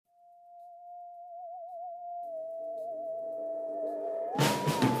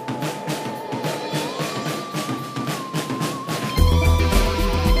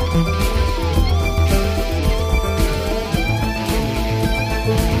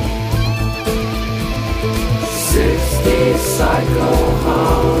Cycle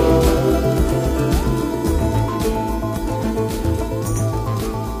Hum.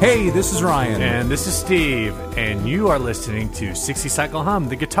 Hey, this is Ryan. And this is Steve, and you are listening to 60 Cycle Hum,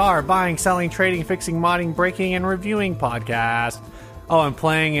 the guitar buying, selling, trading, fixing, modding, breaking, and reviewing podcast. Oh, and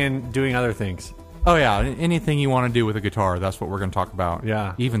playing and doing other things. Oh, yeah, anything you want to do with a guitar, that's what we're going to talk about.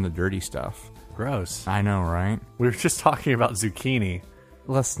 Yeah. Even the dirty stuff. Gross. I know, right? We were just talking about zucchini.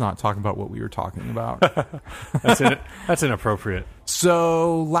 Let's not talk about what we were talking about. That's inappropriate.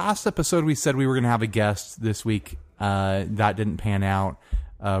 So, last episode we said we were going to have a guest this week. That didn't pan out.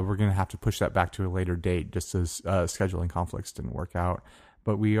 We're going to have to push that back to a later date just as scheduling conflicts didn't work out.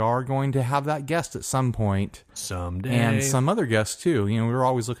 But we are going to have that guest at some point. Someday. And some other guests, too. You know, we were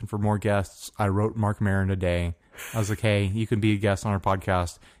always looking for more guests. I wrote Mark Maron today. I was like, hey, you can be a guest on our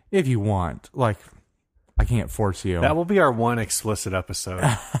podcast if you want. Like, I can't force you. That will be our one explicit episode.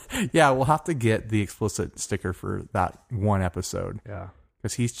 Yeah, we'll have to get the explicit sticker for that one episode. Yeah.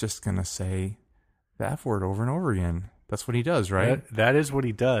 Because he's just going to say the F word over and over again. That's what he does, right? That is what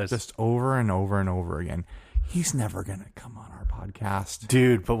he does. Just over and over and over again. He's never going to come on our podcast.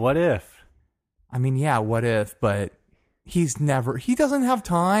 Dude, but what if? I mean, yeah, what if? But he doesn't have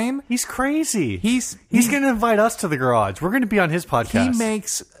time. He's crazy. He's going to invite us to the garage. We're going to be on his podcast. He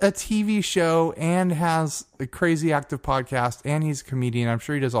makes a TV show and has a crazy active podcast, and he's a comedian. I'm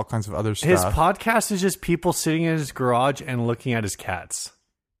sure he does all kinds of other stuff. His podcast is just people sitting in his garage and looking at his cats.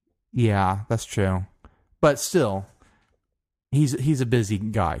 Yeah, that's true. But still, he's a busy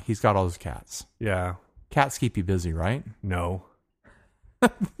guy. He's got all his cats. Yeah. Cats keep you busy, right? No.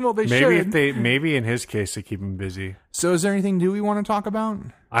 Well, they should. Maybe in his case they keep him busy. So is there anything new we want to talk about?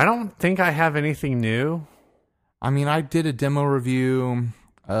 I don't think I have anything new. I mean, I did a demo review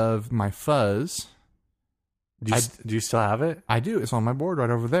of my fuzz. Do you still have it? I do. It's on my board right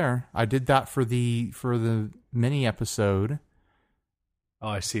over there. I did that for the mini episode. Oh,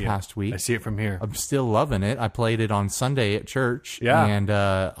 I see it. Past week. I see it from here. I'm still loving it. I played it on Sunday at church. Yeah. And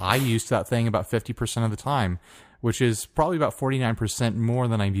I used that thing about 50% of the time, which is probably about 49% more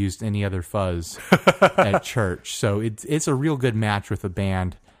than I've used any other fuzz at church. So it's a real good match with the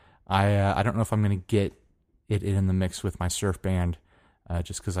band. I don't know if I'm going to get it in the mix with my surf band,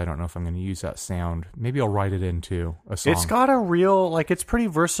 just because I don't know if I'm going to use that sound. Maybe I'll write it into a song. It's got a real, it's pretty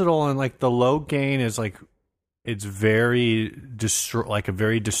versatile, and the low gain is it's very like a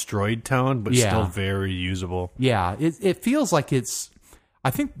very destroyed tone, but still very usable. Yeah, it feels like it's. I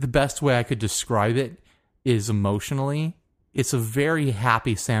think the best way I could describe it is emotionally. It's a very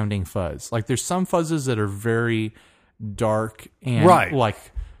happy sounding fuzz. Like there's some fuzzes that are very dark and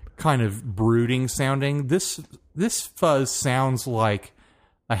kind of brooding sounding. This fuzz sounds like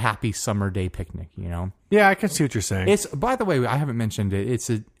a happy summer day picnic. You know. Yeah, I can see what you're saying. It's, by the way, I haven't mentioned it. It's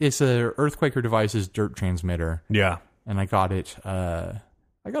a Earthquaker Devices dirt transmitter. Yeah, and I got it. I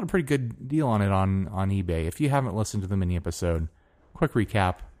got a pretty good deal on it on eBay. If you haven't listened to the mini episode, quick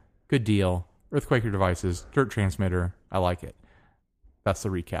recap: good deal. Earthquaker Devices dirt transmitter. I like it. That's the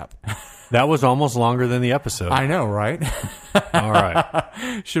recap. That was almost longer than the episode. I know, right? All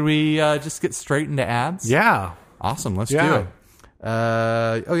right. Should we just get straight into ads? Yeah. Awesome. Let's do it.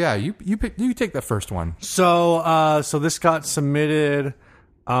 You take the first one. So this got submitted.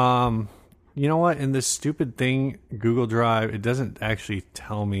 You know what? In this stupid thing, Google Drive, it doesn't actually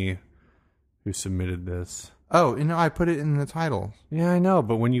tell me who submitted this. Oh, I put it in the title. Yeah, I know,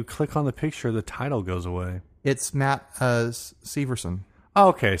 but when you click on the picture, the title goes away. It's Matt Severson. Oh,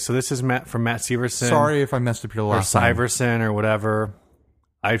 okay, so this is Matt Severson. Sorry if I messed up your last name. Or Severson or whatever.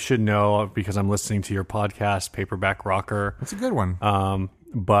 I should know because I'm listening to your podcast, Paperback Rocker. That's a good one.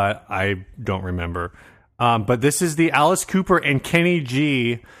 But I don't remember. But this is the Alice Cooper and Kenny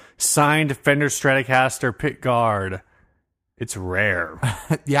G signed Fender Stratocaster pickguard. It's rare.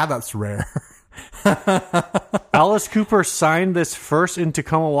 Yeah, that's rare. Alice Cooper signed this first in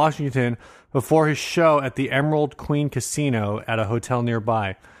Tacoma, Washington, before his show at the Emerald Queen Casino at a hotel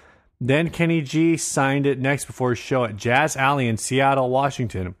nearby. Then Kenny G signed it next before his show at Jazz Alley in Seattle,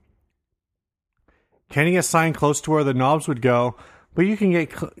 Washington. Kenny has signed close to where the knobs would go, but you can get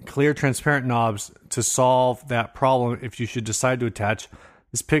clear, transparent knobs to solve that problem if you should decide to attach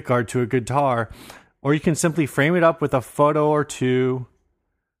this pickguard to a guitar, or you can simply frame it up with a photo or two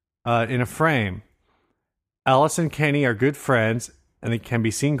in a frame. Alice and Kenny are good friends, and they can be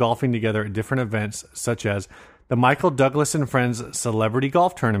seen golfing together at different events, such as the Michael Douglas and Friends Celebrity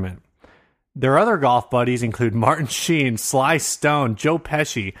Golf Tournament. Their other golf buddies include Martin Sheen, Sly Stone, Joe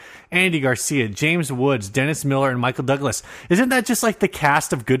Pesci, Andy Garcia, James Woods, Dennis Miller, and Michael Douglas. Isn't that just like the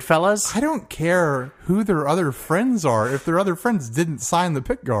cast of Goodfellas? I don't care who their other friends are if their other friends didn't sign the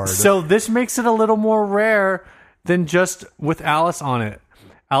pickguard. So this makes it a little more rare than just with Alice on it.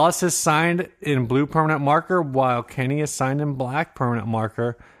 Alice is signed in blue permanent marker, while Kenny is signed in black permanent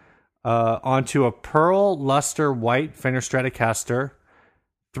marker onto a pearl luster white Fender Stratocaster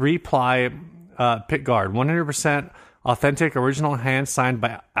 3-ply pickguard, 100% authentic original hand signed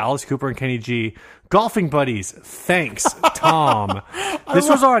by Alice Cooper and Kenny G. Golfing buddies. Thanks, Tom. This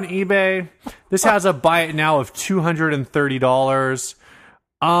was on eBay. This has a buy it now of $230.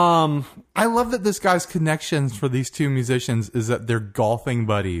 I love that this guy's connections for these two musicians is that they're golfing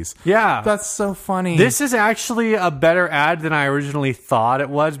buddies. Yeah. That's so funny. This is actually a better ad than I originally thought it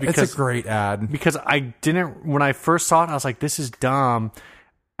was. It's a great ad. Because when I first saw it, I was like, this is dumb.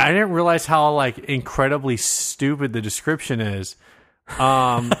 I didn't realize how like incredibly stupid the description is.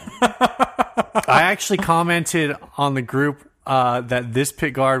 I actually commented on the group that this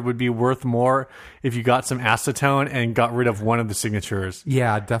pickguard would be worth more if you got some acetone and got rid of one of the signatures.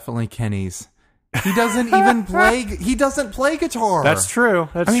 Yeah, definitely Kenny's. He doesn't even play. He doesn't play guitar. That's true.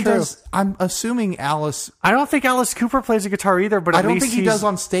 I'm assuming Alice. I don't think Alice Cooper plays a guitar either, but I don't think he does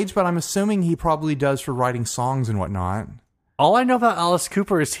on stage. But I'm assuming he probably does for writing songs and whatnot. All I know about Alice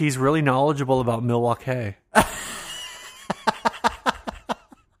Cooper is he's really knowledgeable about Milwaukee.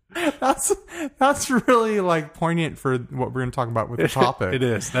 That's really like poignant for what we're going to talk about with the topic. It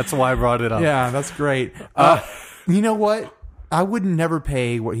is. That's why I brought it up. Yeah, that's great. You know what? I would never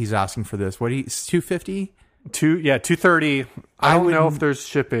pay what he's asking for this. What he's $250? $230. I don't know if there's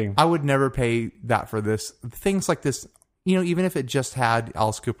shipping. I would never pay that for this. Things like this, even if it just had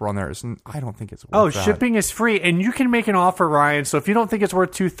Alice Cooper on there, I don't think it's worth that. Shipping is free, and you can make an offer, Ryan. So if you don't think it's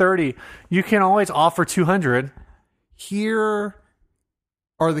worth $230, you can always offer $200. Here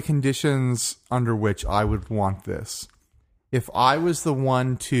are the conditions under which I would want this. If I was the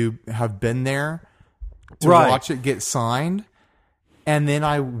one to have been there to watch it get signed, and then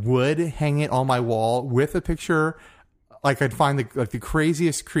I would hang it on my wall with a picture. Like I'd find the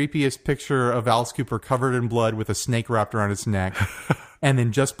craziest, creepiest picture of Alice Cooper covered in blood with a snake wrapped around his neck. And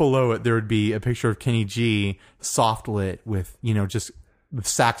then just below it, there would be a picture of Kenny G soft lit with, just the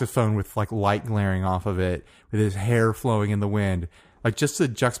saxophone with like light glaring off of it, with his hair flowing in the wind. Like just the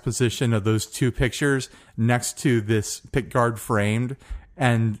juxtaposition of those two pictures next to this pickguard framed,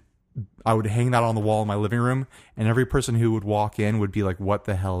 and I would hang that on the wall in my living room, and every person who would walk in would be like, "What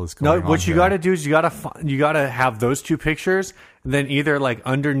the hell is going on?" No, what you got to do is you got to have those two pictures, and then either like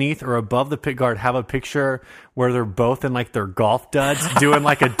underneath or above the pickguard have a picture where they're both in like their golf duds doing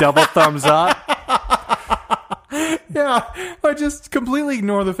like a double thumbs up. Yeah, I just completely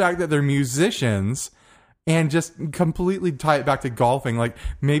ignore the fact that they're musicians. And just completely tie it back to golfing. Like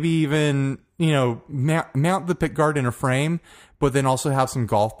maybe even, mount the pickguard in a frame, but then also have some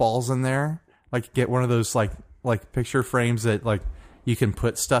golf balls in there. Like get one of those like picture frames that like you can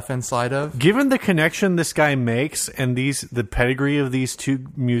put stuff inside of. Given the connection this guy makes and the pedigree of these two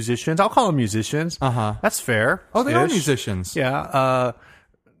musicians, I'll call them musicians. That's fair. Oh, they are musicians. Yeah.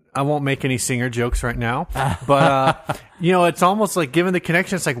 I won't make any singer jokes right now, but it's almost like given the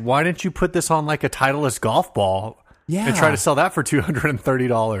connection, it's like, why didn't you put this on like a Titleist golf ball and try to sell that for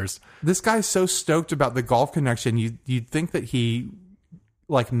 $230? This guy's so stoked about the golf connection. You'd think that he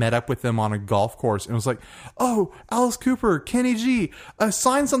like met up with them on a golf course and was like, "Oh, Alice Cooper, Kenny G,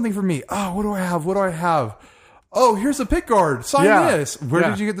 sign something for me. Oh, what do I have? Oh, here's a pickguard. Sign this. Where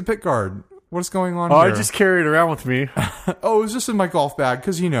did you get the pickguard? What's going on here?" I just carry it around with me. Oh, it was just in my golf bag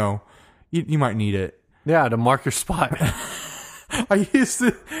because, you might need it. Yeah, to mark your spot. I use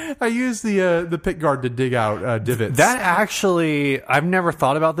the pickguard to dig out divots. That actually, I've never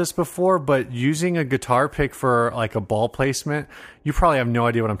thought about this before, but using a guitar pick for like a ball placement, you probably have no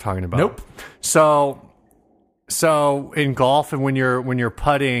idea what I'm talking about. Nope. So in golf and when you're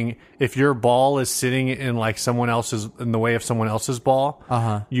putting, if your ball is sitting in like in the way of someone else's ball,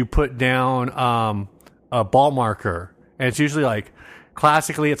 you put down a ball marker, and it's usually like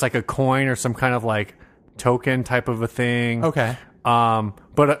classically it's like a coin or some kind of like token type of a thing. Okay.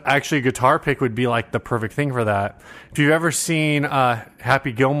 But actually a guitar pick would be like the perfect thing for that. If you've ever seen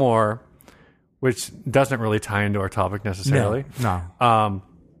Happy Gilmore, which doesn't really tie into our topic necessarily. No.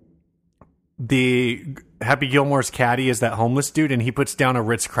 The Happy Gilmore's caddy is that homeless dude, and he puts down a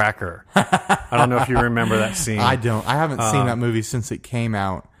Ritz cracker. I don't know if you remember that scene. I don't. I haven't seen that movie since it came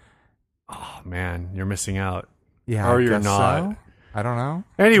out. Oh, man, you're missing out. Yeah, or you're not. So? I don't know.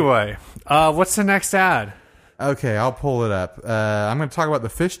 Anyway, what's the next ad? Okay, I'll pull it up. I'm going to talk about the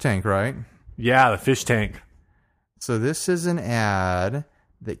fish tank, right? Yeah, the fish tank. So this is an ad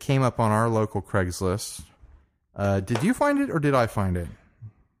that came up on our local Craigslist. Did you find it or did I find it?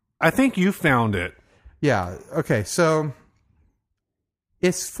 I think you found it. Yeah. Okay. So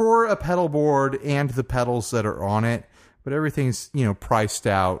It's for a pedal board and the pedals that are on it, but everything's, priced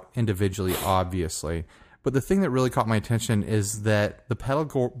out individually, obviously. But the thing that really caught my attention is that the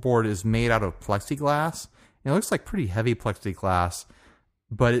pedal board is made out of plexiglass. And it looks like pretty heavy plexiglass,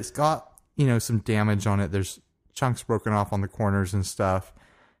 but it's got, some damage on it. There's chunks broken off on the corners and stuff.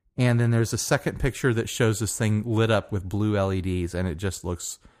 And then there's a second picture that shows this thing lit up with blue LEDs, and it just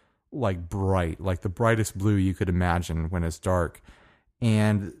looks like bright, like the brightest blue you could imagine when it's dark.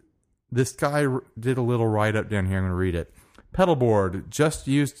 And this guy did a little write-up down here. I'm going to read it. Pedal board, just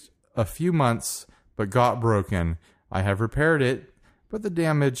used a few months, but got broken. I have repaired it, but the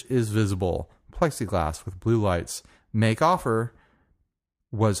damage is visible. Plexiglass with blue lights. Make offer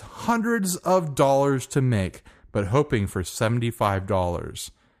was hundreds of dollars to make, but hoping for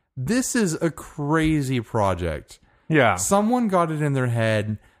 $75. This is a crazy project. Yeah. Someone got it in their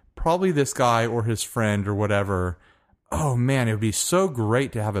head, probably this guy or his friend or whatever. Oh man, it would be so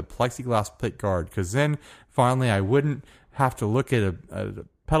great to have a plexiglass pickguard, because then finally I wouldn't have to look at a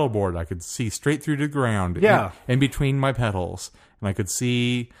pedal board. I could see straight through the ground in between my pedals. And I could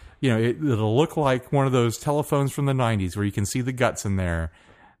see, it'll look like one of those telephones from the 90s where you can see the guts in there.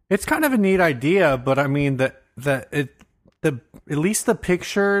 It's kind of a neat idea, but I mean, at least the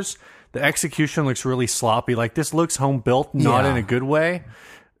pictures, the execution looks really sloppy. Like, this looks home built, not in a good way.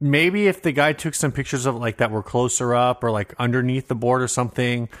 Maybe if the guy took some pictures of it, like, that were closer up or like underneath the board or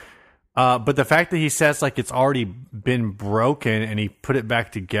something. But the fact that he says like it's already been broken and he put it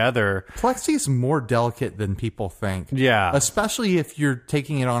back together. Plexi is more delicate than people think. Yeah. Especially if you're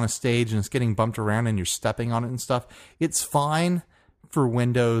taking it on a stage and it's getting bumped around and you're stepping on it and stuff. It's fine for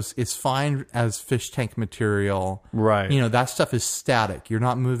windows. It's fine as fish tank material. Right. That stuff is static. You're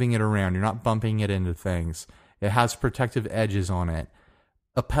not moving it around. You're not bumping it into things. It has protective edges on it.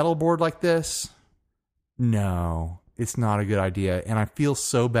 A pedal board like this? No. It's not a good idea, and I feel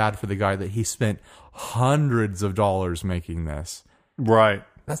so bad for the guy that he spent hundreds of dollars making this. Right.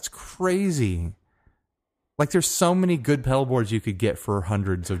 That's crazy. Like, there's so many good pedal boards you could get for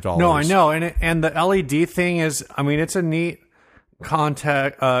hundreds of dollars. No, I know, and the LED thing is, I mean, it's a neat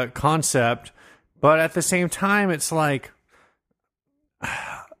concept, but at the same time, it's like...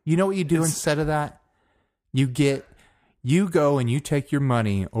 You know what you do instead of that? You go and you take your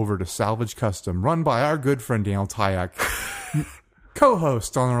money over to Salvage Custom, run by our good friend Daniel Tyack,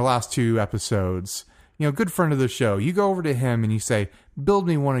 co-host on our last 2 episodes. Good friend of the show. You go over to him and you say, build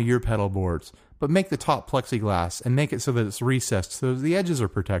me one of your pedal boards, but make the top plexiglass and make it so that it's recessed so the edges are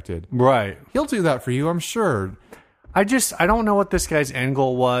protected. Right. He'll do that for you, I'm sure. I don't know what this guy's end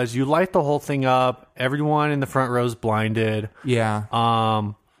goal was. You light the whole thing up. Everyone in the front row is blinded.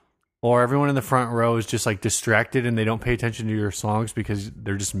 Yeah. Or everyone in the front row is just like distracted and they don't pay attention to your songs because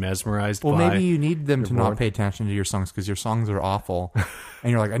they're just mesmerized. Well, maybe you need them to not pay attention to your songs because your songs are awful. And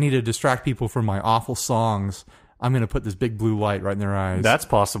you're like, I need to distract people from my awful songs. I'm going to put this big blue light right in their eyes. That's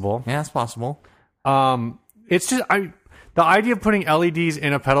possible. Yeah, that's possible. It's just, the idea of putting LEDs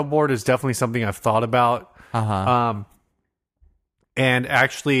in a pedal board is definitely something I've thought about. Uh-huh. And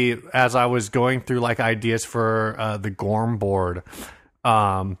actually, as I was going through like ideas for the Gorm board,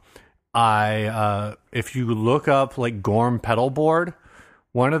 if you look up like Gorm pedal board,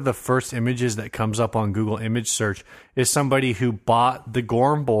 one of the first images that comes up on Google image search is somebody who bought the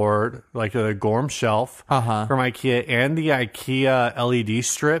Gorm board, like the Gorm shelf from IKEA, and the IKEA LED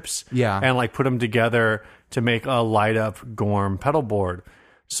strips, and like put them together to make a light up Gorm pedal board.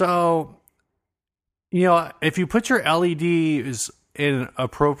 So, if you put your LEDs in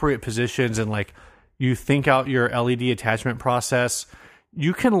appropriate positions and like you think out your LED attachment process,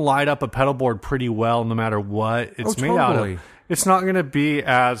 you can light up a pedal board pretty well no matter what it's made out of. It's not going to be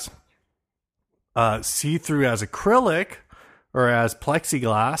as see-through as acrylic or as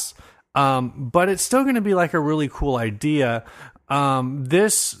plexiglass, but it's still going to be like a really cool idea.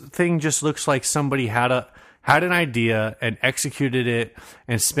 This thing just looks like somebody had an idea and executed it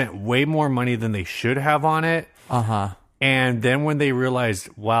and spent way more money than they should have on it. And then when they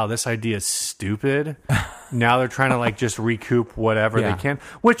realized, wow, this idea is stupid, now they're trying to like just recoup whatever they can.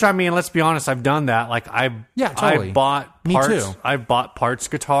 Which, I mean, let's be honest, I've done that. Like totally. I've bought parts. Me too. I've bought parts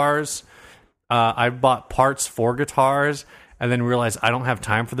guitars. I've bought parts for guitars and then realized I don't have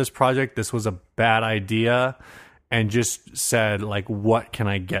time for this project. This was a bad idea. And just said, like, what can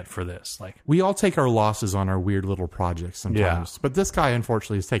I get for this? Like, we all take our losses on our weird little projects sometimes. But this guy,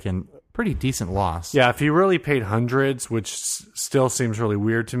 unfortunately, has taken pretty decent loss. Yeah, if he really paid hundreds, which still seems really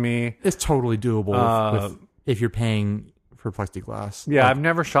weird to me. It's totally doable if you're paying for plexiglass. Yeah, I've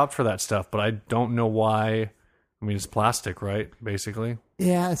never shopped for that stuff, but I don't know why. I mean, it's plastic, right? Basically.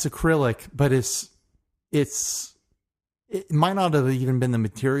 Yeah, it's acrylic, but it might not have even been the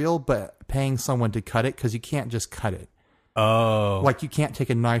material, but paying someone to cut it, because you can't just cut it. Oh. Like, you can't take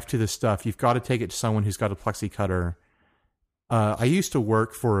a knife to the stuff. You've got to take it to someone who's got a plexi cutter. I used to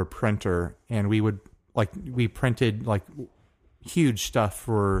work for a printer, and we printed like huge stuff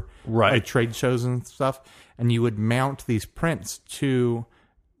for like trade shows and stuff, and you would mount these prints to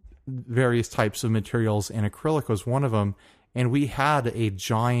various types of materials, and acrylic was one of them. And we had a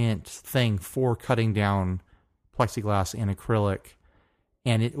giant thing for cutting down plexiglass and acrylic,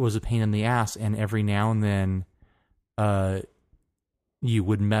 and it was a pain in the ass. And every now and then, you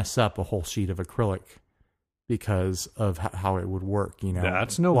would mess up a whole sheet of acrylic because of how it would work. You know,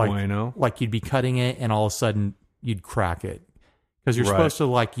 that's no bueno. Like, you'd be cutting it, and all of a sudden you'd crack it, because you're supposed to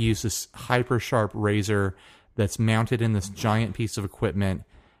like use this hyper sharp razor that's mounted in this giant piece of equipment.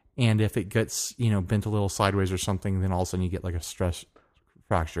 And if it gets, bent a little sideways or something, then all of a sudden you get like a stress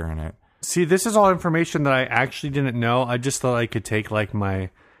fracture in it. See, this is all information that I actually didn't know. I just thought I could take like my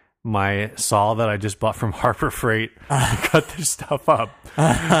saw that I just bought from Harbor Freight and cut this stuff up.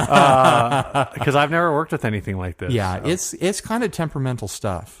 Because I've never worked with anything like this. Yeah, so. It's kind of temperamental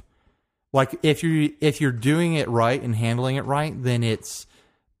stuff. Like, if you're doing it right and handling it right, then it's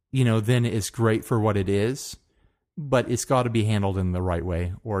great for what it is. But it's got to be handled in the right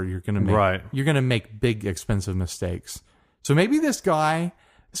way, or you're gonna make big expensive mistakes. So maybe this guy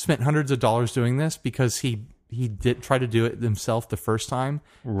spent hundreds of dollars doing this because he did try to do it himself the first time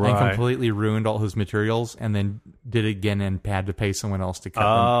and completely ruined all his materials, and then did it again and had to pay someone else to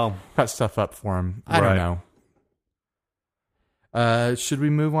cut stuff up for him. I don't know. Should we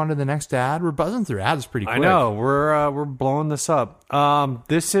move on to the next ad? We're buzzing through ads pretty quick. I know, we're blowing this up.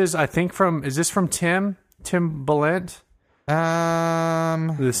 This is, I think, is this from Tim Balent?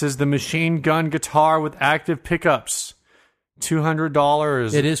 This is the machine gun guitar with active pickups.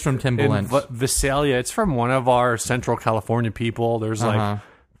 $200. It is from Tim Balent. Visalia. It's from one of our Central California people. There's like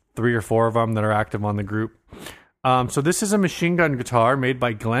 3 or 4 of them that are active on the group. So this is a machine gun guitar made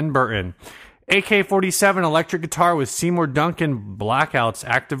by Glenn Burton. AK-47 electric guitar with Seymour Duncan blackouts,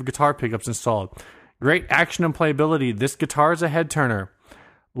 active guitar pickups installed. Great action and playability. This guitar is a head turner.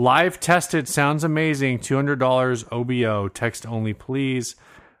 Live tested, sounds amazing. $200 OBO. Text only, please.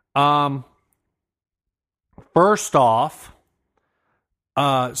 First off,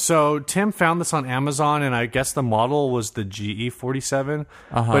 so Tim found this on Amazon, and I guess the model was the GE47.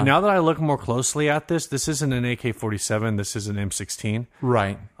 But now that I look more closely at this isn't an AK-47. This is an M16.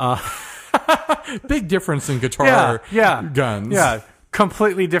 Right. Big difference in guitar guns. Yeah.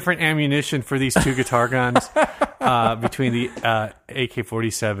 Completely different ammunition for these two guitar guns between the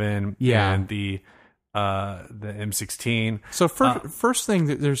AK-47 and the M16. So first thing,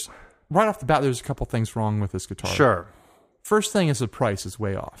 there's right off the bat, there's a couple things wrong with this guitar. Sure. First thing is the price is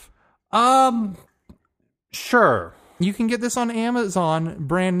way off. Sure. You can get this on Amazon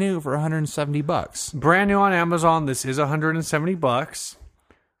brand new for $170. Brand new on Amazon. This is $170.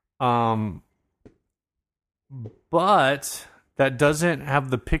 But that doesn't have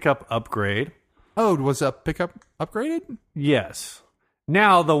the pickup upgrade. Oh, was that pickup upgraded? Yes.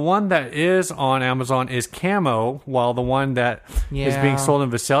 Now, the one that is on Amazon is camo, while the one that is being sold in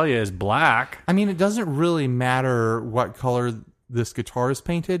Visalia is black. I mean, it doesn't really matter what color this guitar is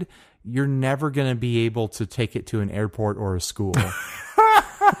painted. You're never going to be able to take it to an airport or a school.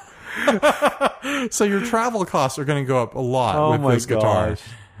 So your travel costs are going to go up a lot with this guitar.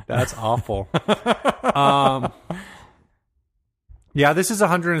 That's awful. Yeah, this is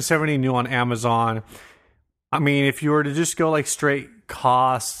 $170 new on Amazon. I mean, if you were to just go like straight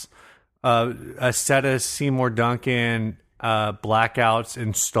costs, a set of Seymour Duncan blackouts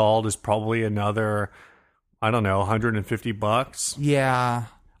installed is probably another, I don't know, $150. Yeah.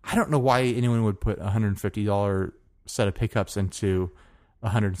 I don't know why anyone would put a $150 set of pickups into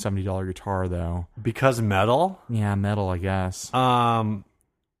a $170 guitar, though. Because metal? Yeah, metal, I guess.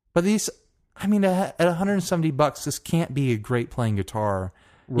 But these, I mean, at $170, this can't be a great playing guitar.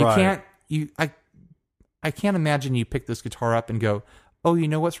 Right. I can't imagine you pick this guitar up and go, oh, you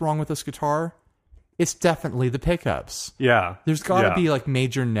know what's wrong with this guitar? It's definitely the pickups. Yeah. There's got to be like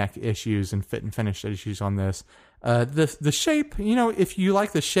major neck issues and fit and finish issues on this. The shape, if you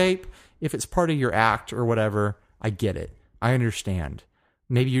like the shape, if it's part of your act or whatever, I get it. I understand.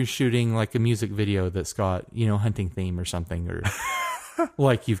 Maybe you're shooting like a music video that's got, hunting theme or something, or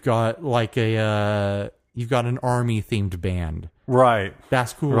like you've got an army themed band. Right.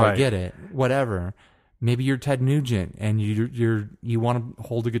 That's cool. Right. I get it. Whatever. Maybe you're Ted Nugent and you want to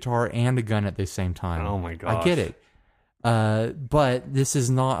hold a guitar and a gun at the same time. Oh my gosh. I get it. But this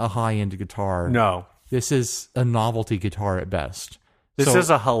is not a high-end guitar. No. This is a novelty guitar at best. This So is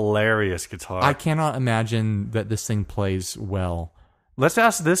a hilarious guitar. I cannot imagine that this thing plays well. Let's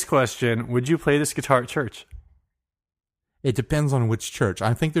ask this question. Would you play this guitar at church? It depends on which church.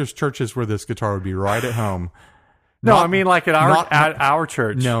 I think there's churches where this guitar would be right at home. No, Not- I mean like at our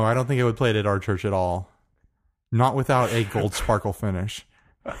church. No, I don't think I would play it at our church at all. Not without a gold sparkle finish.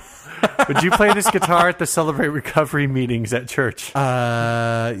 Would you play this guitar at the Celebrate Recovery meetings at church?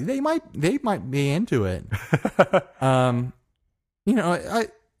 They might be into it. I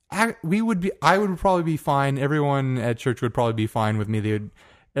would probably be fine. Everyone at church would probably be fine with me.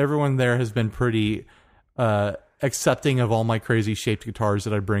 Everyone there has been pretty accepting of all my crazy shaped guitars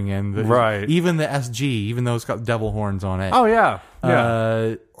that I bring in. Right. Even the SG, even though it's got devil horns on it. Oh yeah.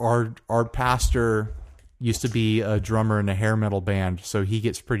 Yeah. Our pastor used to be a drummer in a hair metal band, so he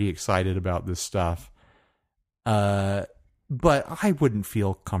gets pretty excited about this stuff. But I wouldn't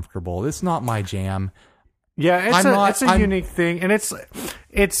feel comfortable. It's not my jam. Yeah, it's a unique thing, and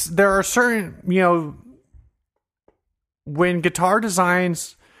it's there are certain, when guitar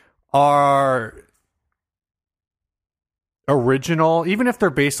designs are original, even if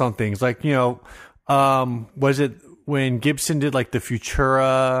they're based on things like, was it when Gibson did like the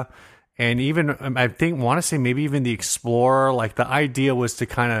Futura, and even want to say maybe even the Explorer, like the idea was to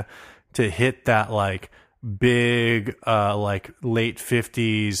kind of to hit that like big like late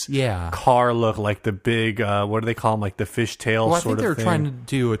 50s car look, like the big what do they call them, like the fishtail I think they were trying to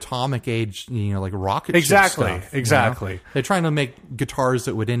do atomic age, like rocket ship stuff, exactly. They're trying to make guitars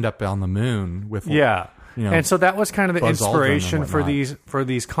that would end up on the moon with and so that was kind of the Buzz Aldrin inspiration and for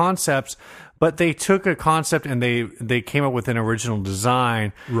these concepts. But they took a concept and they came up with an original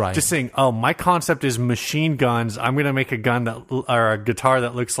design. Right. Just saying, oh, my concept is machine guns. I'm going to make a guitar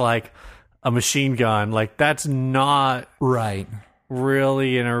that looks like a machine gun. Like, that's not right.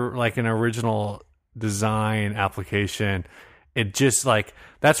 really an original design application. It just like,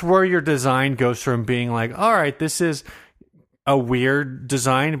 that's where your design goes from being like, all right, this is a weird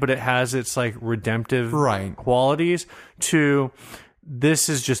design, but it has its like redemptive qualities, to this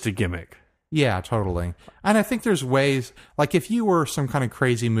is just a gimmick. Yeah, totally. And I think there's ways, like if you were some kind of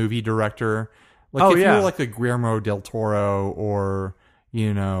crazy movie director, like you were like a Guillermo del Toro or,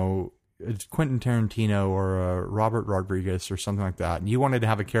 Quentin Tarantino or a Robert Rodriguez or something like that, and you wanted to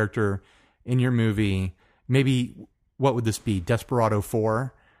have a character in your movie, maybe, what would this be? Desperado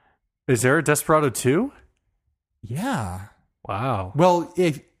 4? Is there a Desperado 2? Yeah. Wow. Well,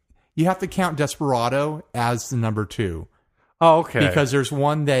 if you have to count Desperado as the number 2. Oh, okay. Because there's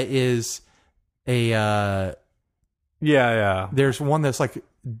one that is there's one that's like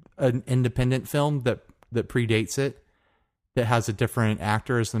an independent film that predates it, that has a different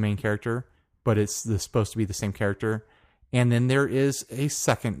actor as the main character, but it's supposed to be the same character. And then there is a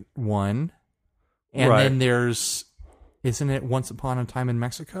second one, and then there's, isn't it Once Upon a Time in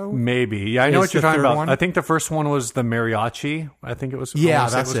Mexico? Maybe. Yeah, I know what you're talking about. I think the first one was the Mariachi. I think it was. Yeah,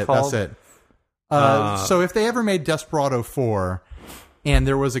 that's it. That's it. So if they ever made Desperado 4, and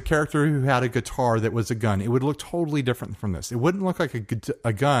there was a character who had a guitar that was a gun, it would look totally different from this. It wouldn't look like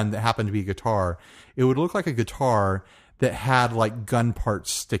a gun that happened to be a guitar. It would look like a guitar that had like gun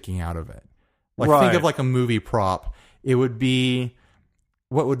parts sticking out of it. Like think of like a movie prop. It would be,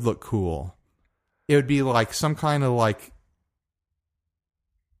 what would look cool? It would be like some kind of like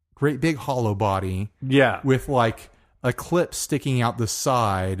great big hollow body. Yeah. With like a clip sticking out the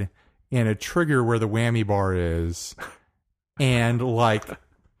side and a trigger where the whammy bar is. And like,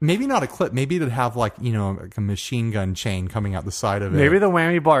 maybe not a clip. Maybe it'd have like, like a machine gun chain coming out the side of it. Maybe the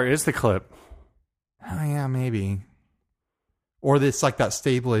whammy bar is the clip. Oh yeah, maybe. Or it's like that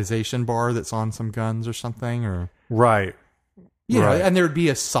stabilization bar that's on some guns or something, or and there would be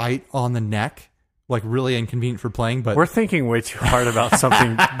a sight on the neck, like really inconvenient for playing. But we're thinking way too hard about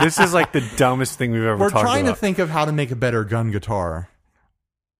something. This is like the dumbest thing we've ever talked about. We're trying to think of how to make a better gun guitar.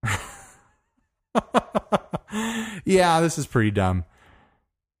 Yeah, this is pretty dumb.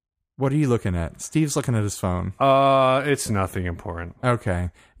 What are you looking at? Steve's looking at his phone. It's nothing important.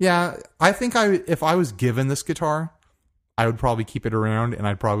 Okay. Yeah, I think if I was given this guitar, I would probably keep it around, and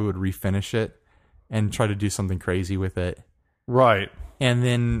I probably would refinish it and try to do something crazy with it. Right. And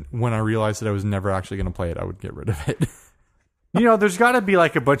then when I realized that I was never actually going to play it, I would get rid of it. There's got to be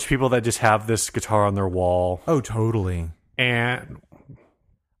like a bunch of people that just have this guitar on their wall. Oh, totally. And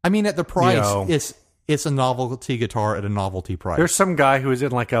I mean, at the price, it's a novelty guitar at a novelty price. There's some guy who was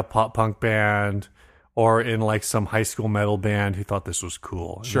in like a pop punk band or in like some high school metal band who thought this was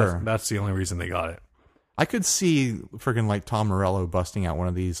cool. Sure. That's the only reason they got it. I could see friggin' like Tom Morello busting out one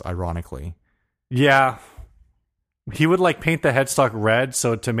of these ironically. Yeah. He would like paint the headstock red,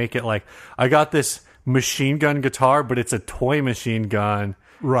 so to make it like, I got this machine gun guitar, but it's a toy machine gun.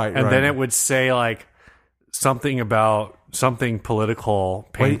 Right. And then it would say like something about something political.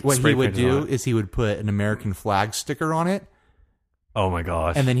 What he would do is he would put an American flag sticker on it. Oh my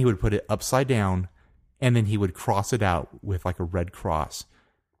gosh. And then he would put it upside down, and then he would cross it out with like a red cross. So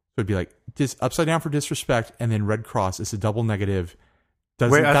it'd be like upside down for disrespect, and then red cross is a double negative.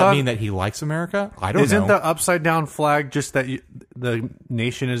 Doesn't that mean that he likes America? I don't know. Isn't the upside down flag just that the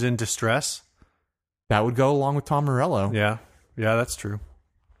nation is in distress? That would go along with Tom Morello. Yeah. Yeah, that's true.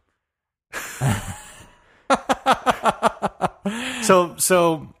 So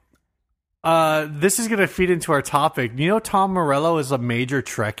this is going to feed into our topic. You know, Tom Morello is a major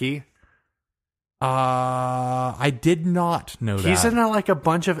Trekkie. I did not know that. He's in like a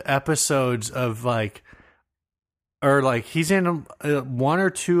bunch of episodes of he's in one or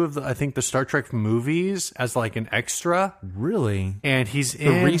two of I think the Star Trek movies as like an extra. Really? And he's the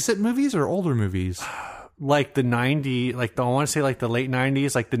in recent movies or older movies? Like the 90s, I want to say like the late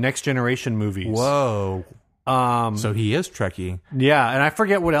 90s, like the Next Generation movies. Whoa. So he is Trekkie. Yeah, and I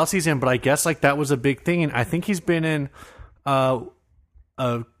forget what else he's in, but I guess like that was a big thing. And I think he's been in a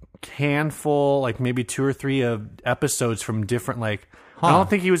handful, like maybe 2 or 3 of episodes from different like. I don't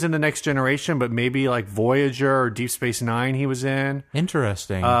think he was in the Next Generation, but maybe like Voyager or Deep Space Nine he was in.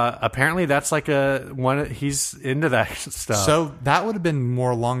 Interesting. Apparently that's like he's into that stuff. So that would have been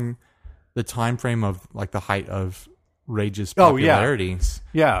more along the time frame of like the height of Rage's popularity.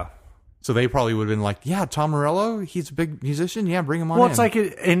 Yeah. So they probably would have been like, yeah, Tom Morello, he's a big musician. Yeah, bring him on in. Well, it's like,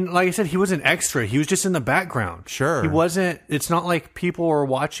 and like I said, he was an extra. He was just in the background. Sure. He wasn't, it's not like people were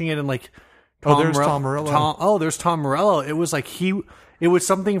watching it and like, there's Tom Morello. There's Tom Morello. It was like it was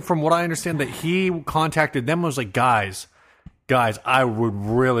something from what I understand that he contacted them was like, guys, I would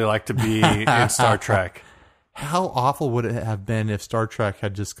really like to be in Star Trek. How awful would it have been if Star Trek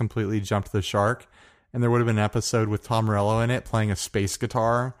had just completely jumped the shark and there would have been an episode with Tom Morello in it playing a space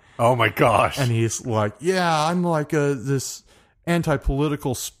guitar? Oh my gosh. And he's like, yeah, I'm like this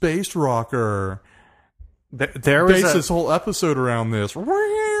anti-political space rocker. There was this whole episode around this. Oh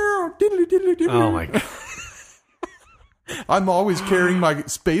my god. I'm always carrying my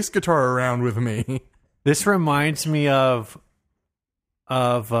space guitar around with me. This reminds me of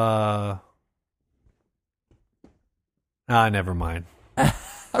never mind.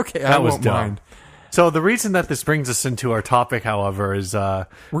 Okay, I won't mind. So the reason that this brings us into our topic, however, is we're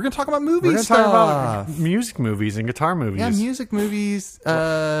going to talk about movies. We're going to talk about music movies and guitar movies. Yeah, music movies.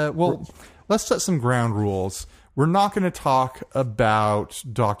 Well, let's set some ground rules. We're not going to talk about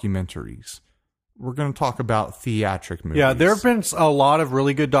documentaries. We're going to talk about theatric movies. Yeah, there have been a lot of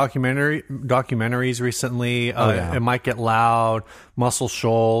really good documentaries recently. It Might Get Loud, Muscle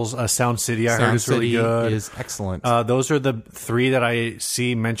Shoals, Sound City. I heard is really good. Is excellent. Those are the 3 that I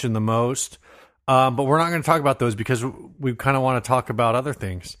see mentioned the most. But we're not going to talk about those because we kind of want to talk about other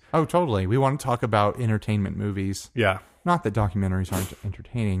things. Oh, totally. We want to talk about entertainment movies. Yeah. Not that documentaries aren't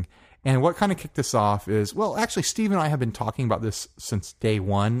entertaining. And what kind of kicked this off is, well, actually, Steve and I have been talking about this since day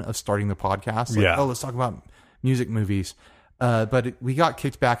one of starting the podcast. Like, let's talk about music movies. But we got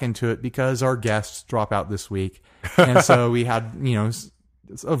kicked back into it because our guests drop out this week. And so we had,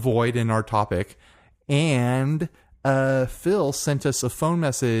 a void in our topic. And Phil sent us a phone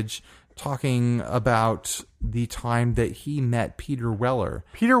message talking about the time that he met Peter Weller.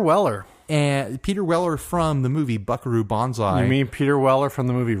 And Peter Weller from the movie Buckaroo Banzai. You mean Peter Weller from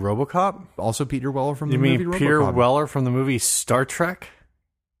the movie RoboCop? Also Peter Weller from the movie RoboCop. You mean Peter Weller from the movie Star Trek?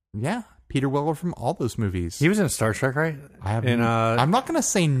 Yeah, Peter Weller from all those movies. He was in Star Trek, right? I'm not going to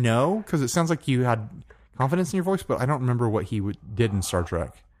say no, because it sounds like you had confidence in your voice, but I don't remember what he did in Star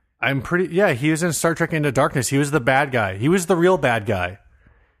Trek. He was in Star Trek Into Darkness. He was the bad guy. He was the real bad guy.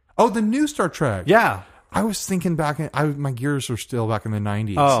 Oh, the new Star Trek. Yeah. I was thinking back, my gears were still back in the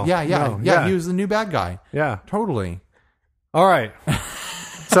 90s. Oh, yeah. He was the new bad guy. Yeah. Totally. All right.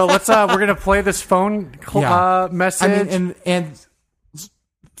 So we're going to play this phone message. I mean, and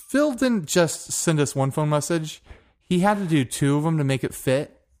Phil didn't just send us one phone message. He had to do 2 of them to make it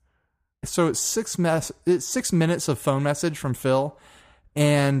fit. So it's 6 minutes of phone message from Phil.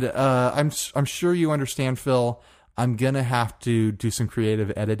 And I'm sure you understand, Phil, I'm going to have to do some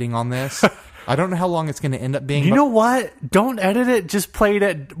creative editing on this. I don't know how long it's going to end up being. You know what? Don't edit it. Just play it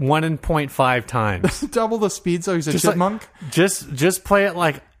at 1.5 times. Double the speed so he's a chipmunk? Just play it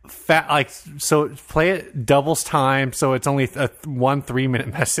like so play it doubles time so it's only a 3-minute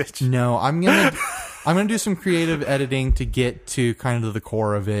message. No, I'm gonna do some creative editing to get to kind of the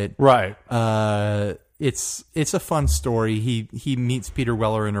core of it. Right. It's a fun story. He meets Peter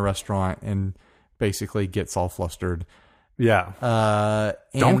Weller in a restaurant and basically gets all flustered. Yeah.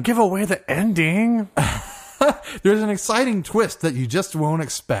 And Don't give away the ending. there's an exciting twist that you just won't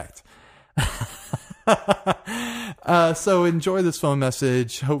expect. So enjoy this phone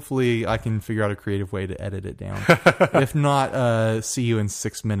message. Hopefully I can figure out a creative way to edit it down. If not, see you in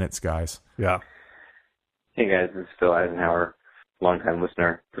 6 minutes, guys. Yeah. Hey guys, this is Phil Eisenhower, longtime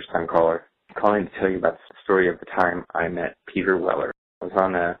listener, first time caller. Calling to tell you about the story of the time I met Peter Weller. I was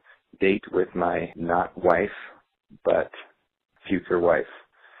on a date with my not wife, but future wife.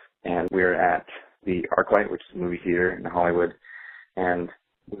 And we were at the ArcLight, which is a movie theater in Hollywood. And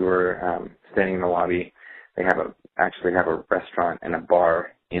we were standing in the lobby. They actually have a restaurant and a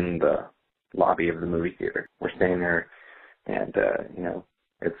bar in the lobby of the movie theater. We're staying there, and,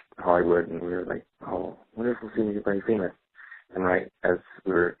 it's Hollywood, and we were like, oh, what if we'll see anybody famous? And right as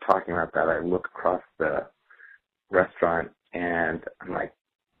we were talking about that, I look across the restaurant, and I'm like,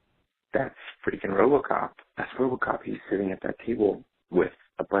 that's freaking RoboCop. That's RoboCop. He's sitting at that table with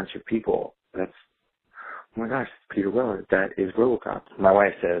a bunch of people. Oh my gosh, it's Peter Weller. That is RoboCop. My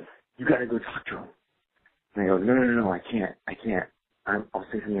wife says, you got to go talk to him. And I go, no, I can't. I'll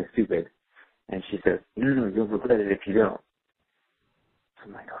say something stupid. And she says, no, you'll regret it if you don't. So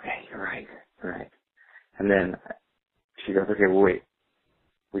I'm like, okay, you're right. And then she goes, okay, well, wait.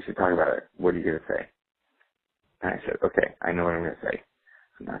 We should talk about it. What are you going to say? And I said, okay, I know what I'm going to say.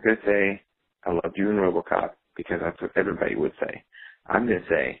 I'm not going to say I loved you in RoboCop because that's what everybody would say. I'm going to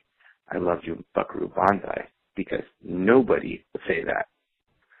say I loved you in Buckaroo Banzai because nobody would say that.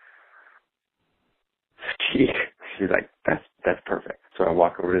 She's like, that's perfect. So I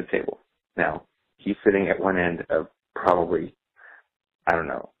walk over to the table. Now, he's sitting at one end of probably, I don't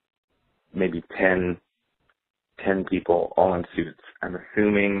know, maybe 10 people all in suits. I'm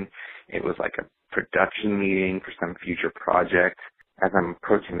assuming it was like a production meeting for some future project. As I'm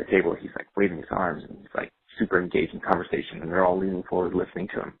approaching the table, he's like waving his arms and he's like super engaged in conversation, and they're all leaning forward listening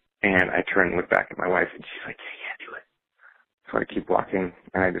to him. And I turn and look back at my wife, and she's like, you can't do it. So I keep walking,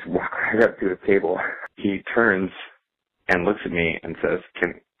 and I just walk right up to the table. He turns and looks at me and says,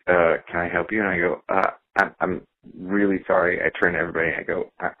 can I help you? And I go, I'm really sorry. I turn to everybody. I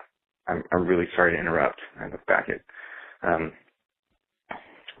go, I'm really sorry to interrupt. I look back at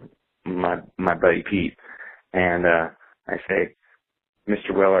my buddy Pete, and I say,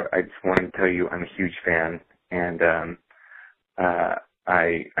 Mr. Weller, I just wanted to tell you I'm a huge fan, and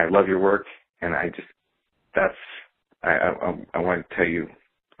I love your work, and I wanted to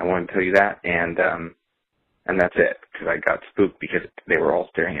tell you that, and that's it, because I got spooked because they were all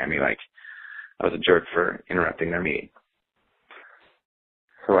staring at me like I was a jerk for interrupting their meeting.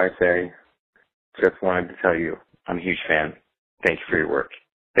 So I say, just wanted to tell you I'm a huge fan. Thank you for your work.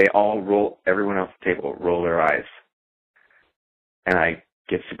 They all everyone else at the table roll their eyes. And I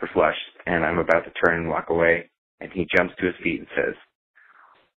get super flushed, and I'm about to turn and walk away, and he jumps to his feet and says,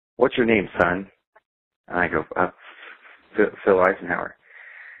 what's your name, son? And I go, Phil Eisenhower.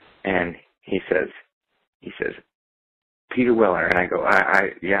 And he says, Peter Weller. And I go, I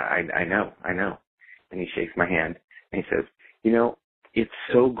know. And he shakes my hand, and he says, it's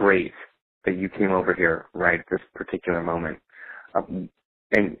so great that you came over here right at this particular moment.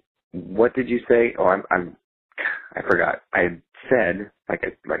 And what did you say? Oh, I forgot. I said, like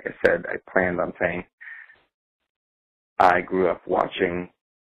I said, I planned on saying, I grew up watching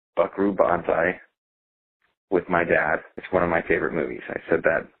Buckaroo Banzai with my dad. It's one of my favorite movies. I said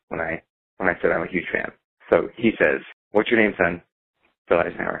that when I said I'm a huge fan. So he says, what's your name, son? Phil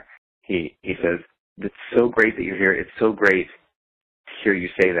Eisenhower. He says, it's so great that you're here. It's so great to hear you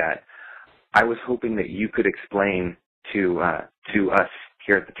say that. I was hoping that you could explain to us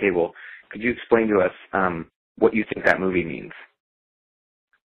here at the table. Could you explain to us what you think that movie means?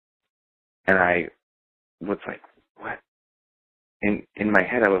 And I was like, what? In my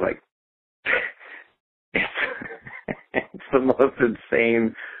head, I was like, it's the most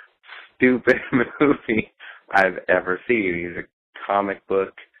insane, stupid movie I've ever seen. He's a comic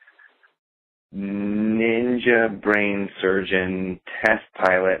book ninja brain surgeon test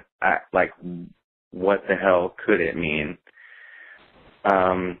pilot. Like, what the hell could it mean?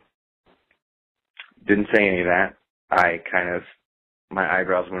 Didn't say any of that. My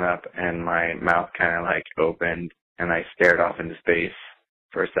eyebrows went up and my mouth kind of like opened, and I stared off into space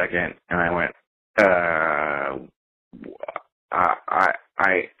for a second, and I went, I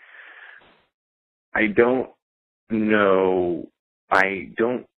don't know.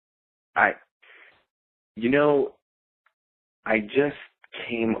 I just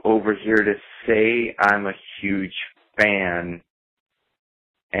came over here to say I'm a huge fan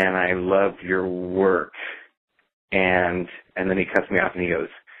and I love your work. And then he cuts me off and he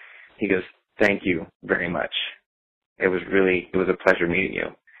goes, thank you very much. it was a pleasure meeting you.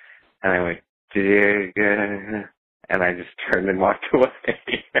 And I went, and I just turned and walked away.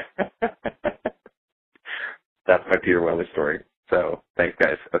 That's my Peter Weller story. So thanks,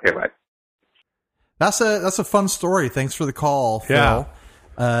 guys. Okay, bye. That's a fun story. Thanks for the call, Phil.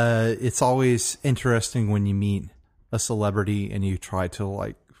 Yeah. It's always interesting when you meet a celebrity and you try to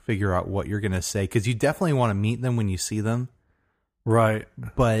like figure out what you're going to say, because you definitely want to meet them when you see them. Right.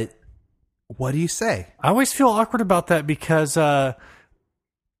 But what do you say? I always feel awkward about that because, I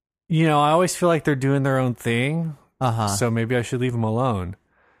always feel like they're doing their own thing. Uh-huh. So maybe I should leave them alone.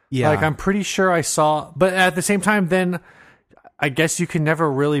 Yeah. Like, I'm pretty sure I saw, but at the same time, then I guess you can never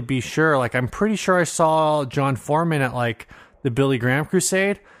really be sure. Like, I'm pretty sure I saw John Foreman at like the Billy Graham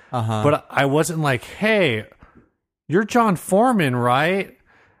Crusade, but I wasn't like, hey, you're John Foreman, right?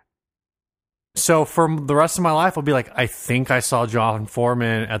 So for the rest of my life, I'll be like, I think I saw John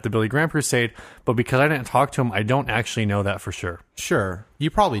Foreman at the Billy Graham Crusade, but because I didn't talk to him, I don't actually know that for sure. Sure. You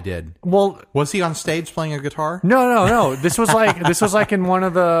probably did. Well, was he on stage playing a guitar? No. This was like in one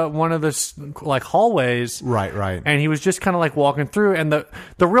of the like hallways. Right. And he was just kind of like walking through. And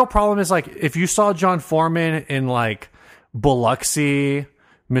the real problem is like, if you saw John Foreman in like Biloxi,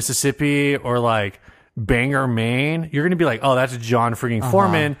 Mississippi, or like Bangor, Maine, you're going to be like, oh, that's John freaking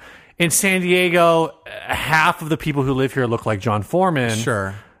Foreman. In San Diego, half of the people who live here look like John Foreman.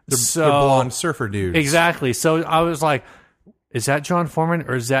 Sure. They're blonde surfer dudes. Exactly. So I was like, is that John Foreman,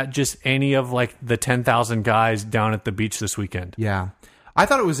 or is that just any of like the 10,000 guys down at the beach this weekend? Yeah. I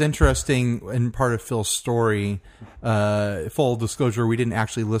thought it was interesting in part of Phil's story. Full disclosure, we didn't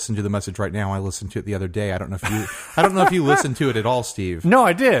actually listen to the message right now. I listened to it the other day. I don't know if you listened to it at all, Steve. No,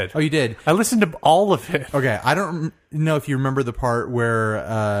 I did. Oh, you did? I listened to all of it. Okay. I don't know if you remember the part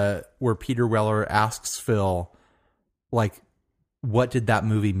where Peter Weller asks Phil, like, what did that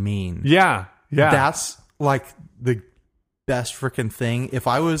movie mean? Yeah. That's like the best freaking thing. If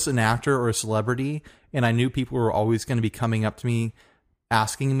I was an actor or a celebrity and I knew people were always going to be coming up to me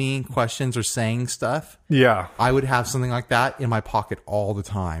asking me questions or saying stuff, I would have something like that in my pocket all the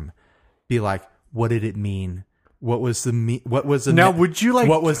time. Be like, what did it mean? What was the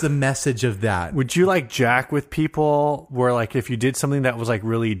message of that? Would you like jack with people where like if you did something that was like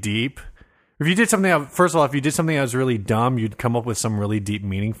really deep, if you did something that, first of all, if you did something that was really dumb, you'd come up with some really deep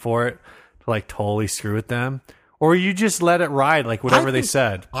meaning for it to like totally screw with them, or you just let it ride like whatever they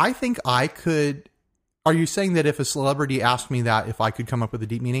said? I think I could. Are you saying that if a celebrity asked me that, if I could come up with a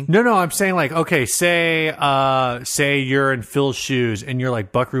deep meaning? No, I'm saying like, okay, say you're in Phil's shoes and you're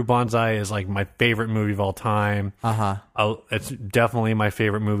like, Buckaroo Banzai is like my favorite movie of all time. It's definitely my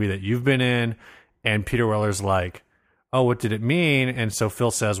favorite movie that you've been in. And Peter Weller's like, oh, what did it mean? And so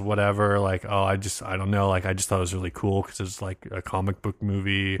Phil says whatever, like, oh, I don't know. Like, I just thought it was really cool because it's like a comic book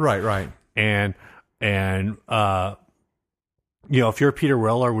movie. Right. And if you're Peter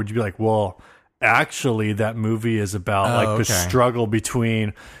Weller, would you be like, well, actually, that movie is about the struggle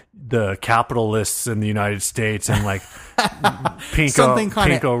between the capitalists in the United States and like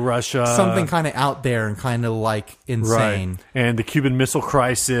Pinko Russia, something kind of out there and kind of like insane, right. And the Cuban Missile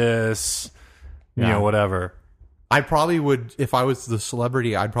Crisis, whatever. I probably would, if I was the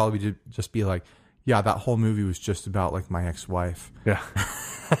celebrity, I'd probably just be like, yeah, that whole movie was just about like my ex-wife. Yeah.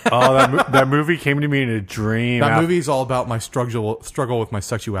 Oh, that movie came to me in a dream. That movie's all about my struggle with my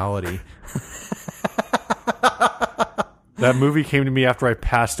sexuality. That movie came to me after I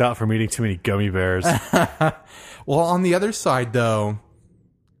passed out from eating too many gummy bears. Well, on the other side, though,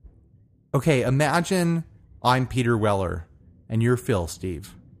 okay, imagine I'm Peter Weller and you're Phil,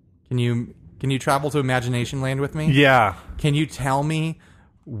 Steve. Can you travel to Imagination Land with me? Yeah. Can you tell me,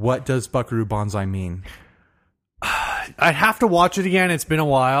 what does Buckaroo Banzai mean? I'd have to watch it again. It's been a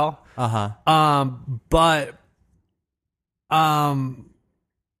while. But I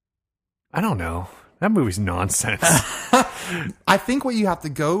don't know. That movie's nonsense. I think what you have to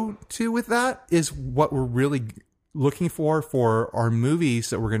go to with that is what we're really looking for our movies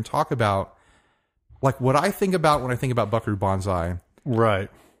that we're going to talk about. Like what I think about when I think about Buckaroo Banzai. Right.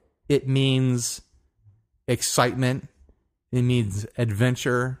 It means excitement. It means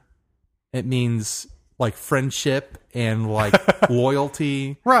adventure. It means like friendship and like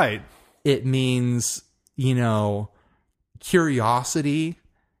loyalty. Right. It means, curiosity.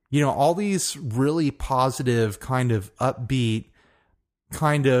 All these really positive, kind of upbeat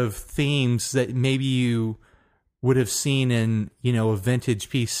kind of themes that maybe you would have seen in, a vintage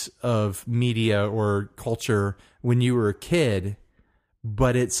piece of media or culture when you were a kid.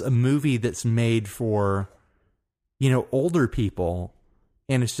 But it's a movie that's made for, older people.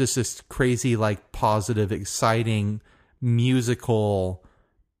 And it's just this crazy, like positive, exciting, musical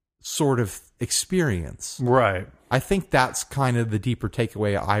sort of experience. Right. I think that's kind of the deeper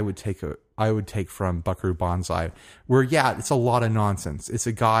takeaway I would take from Buckaroo Banzai, where it's a lot of nonsense. It's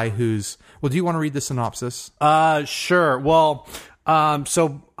a guy who's do you want to read the synopsis? Sure. Well,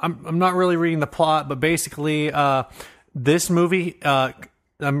 so I'm not really reading the plot, but basically, this movie,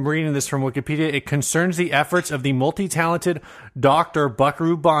 I'm reading this from Wikipedia. It concerns the efforts of the multi-talented Dr.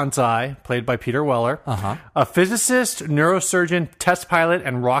 Buckaroo Banzai, played by Peter Weller, a physicist, neurosurgeon, test pilot,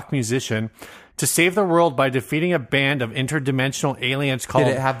 and rock musician, to save the world by defeating a band of interdimensional aliens called...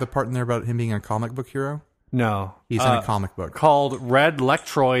 Did it have the part in there about him being a comic book hero? No. He's in a comic book. Called Red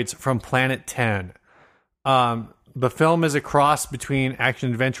Lectroids from Planet 10. The film is a cross between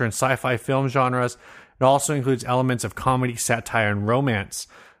action, adventure, and sci-fi film genres. It also includes elements of comedy, satire, and romance.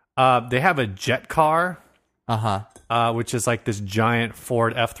 They have a jet car, which is like this giant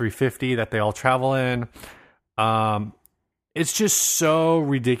Ford F-350 that they all travel in. It's just so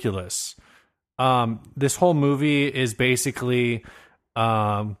ridiculous. This whole movie is basically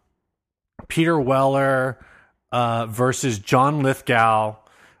Peter Weller versus John Lithgow.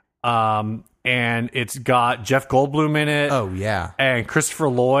 And it's got Jeff Goldblum in it. Oh, yeah. And Christopher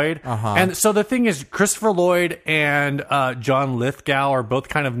Lloyd. And so the thing is, Christopher Lloyd and John Lithgow are both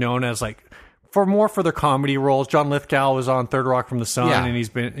kind of known as for their comedy roles. John Lithgow was on Third Rock from the Sun, and he's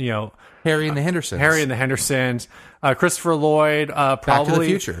been, Harry and the Hendersons. Christopher Lloyd, probably Back to the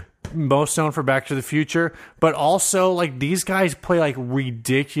Future. Most known for Back to the Future, but also these guys play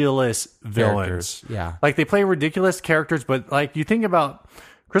ridiculous villains. Characters. Yeah. They play ridiculous characters, but you think about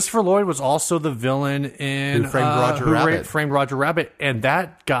Christopher Lloyd was also the villain in Who Framed Roger Rabbit, and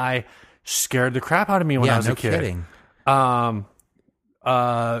that guy scared the crap out of me when I was a kid. Kidding.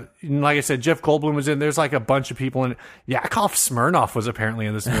 Like I said, Jeff Goldblum was in. There's a bunch of people in it. Yakov Smirnoff was apparently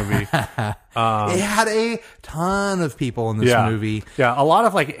in this movie. It had a ton of people in this movie. Yeah, a lot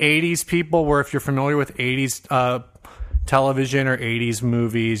of 80s people. Where if you're familiar with 80s television or 80s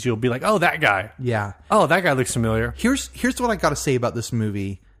movies, you'll be like, oh, that guy. Yeah. Oh, that guy looks familiar. Here's what I got to say about this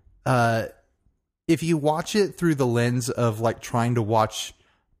movie. If you watch it through the lens of trying to watch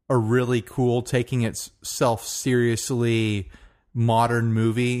a really cool, taking itself seriously modern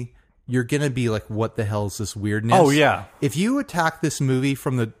movie, you're gonna be like, what the hell is this weirdness? Oh yeah. If you attack this movie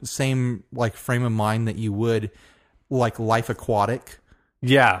from the same frame of mind that you would Life Aquatic,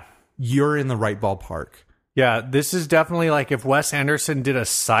 you're in the right ballpark. Yeah, this is definitely if Wes Anderson did a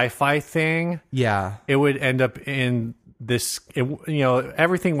sci-fi thing, it would end up in this.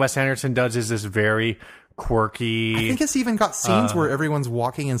 Everything Wes Anderson does is this very quirky. I think it's even got scenes where everyone's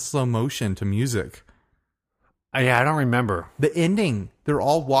walking in slow motion to music. I don't remember. The ending, they're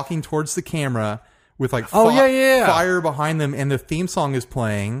all walking towards the camera with fire behind them, and the theme song is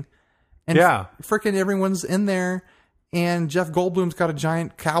playing. And freaking everyone's in there, and Jeff Goldblum's got a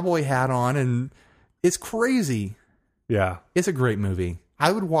giant cowboy hat on, and it's crazy. Yeah. It's a great movie.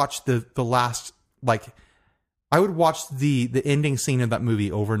 I would watch the ending scene of that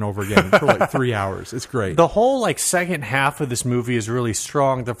movie over and over again for 3 hours. It's great. The whole second half of this movie is really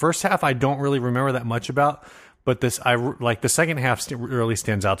strong. The first half I don't really remember that much about, but the second half really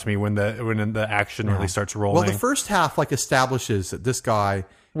stands out to me when the action really starts rolling. Well, the first half establishes that this guy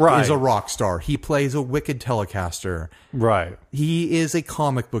is a rock star. He plays a wicked Telecaster. Right. He is a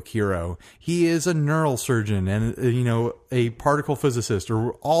comic book hero. He is a neurosurgeon and a particle physicist,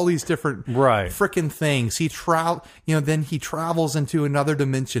 or all these different frickin' things. Then he travels into another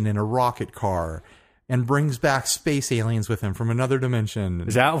dimension in a rocket car and brings back space aliens with him from another dimension.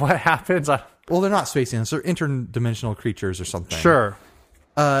 Is that what happens? Well, they're not space aliens. They're interdimensional creatures or something. Sure.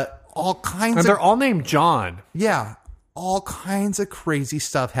 All kinds and they're all named John. Yeah. All kinds of crazy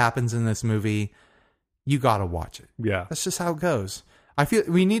stuff happens in this movie. You got to watch it. Yeah. That's just how it goes. I feel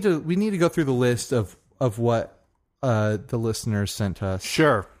we need to go through the list of what the listeners sent us.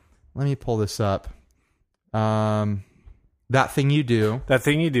 Sure. Let me pull this up. That Thing You Do. That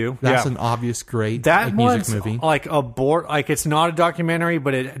Thing You Do. That's an obvious great music movie. It's not a documentary,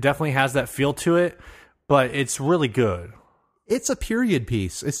 but it definitely has that feel to it. But it's really good. It's a period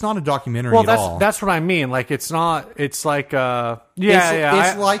piece. It's not a documentary at all. That's what I mean. It's not. It's it's kind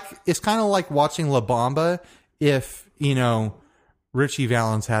of like watching La Bamba if Richie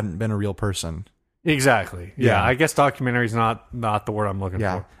Valens hadn't been a real person. Exactly. Yeah. I guess documentary is not the word I'm looking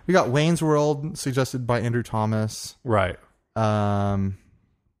for. We got Wayne's World, suggested by Andrew Thomas. Right. I'm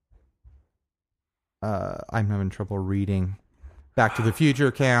having trouble reading. Back to the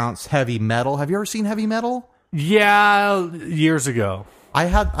Future counts. Heavy Metal. Have you ever seen Heavy Metal? Yeah, years ago.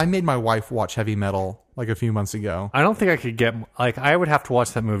 I made my wife watch Heavy Metal a few months ago. I don't think I could get I would have to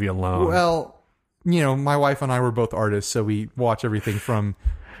watch that movie alone. Well, my wife and I were both artists, so we watch everything from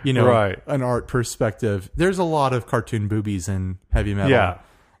Right. an art perspective. There's a lot of cartoon boobies in heavy metal. Yeah.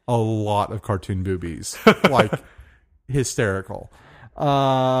 A lot of cartoon boobies. Like, hysterical.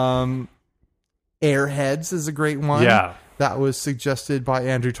 Airheads is a great one. Yeah. That was suggested by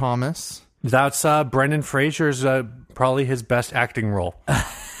Andrew Thomas. That's Brendan Fraser's probably his best acting role.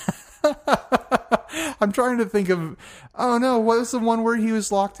 I'm trying to think of... Oh, no. What was the one where he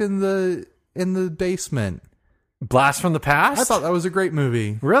was locked in the basement? Blast from the Past? I thought that was a great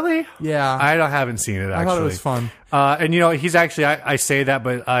movie. Really? Yeah. haven't seen it, actually. I thought it was fun. And, he's actually... I say that,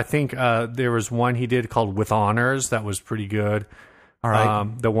 but I think there was one he did called With Honors that was pretty good. All right.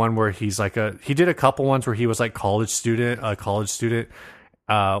 The one where he's like he did a couple ones where he was like a college student.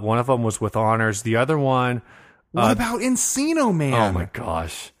 One of them was With Honors. The other one... What about Encino Man? Oh, my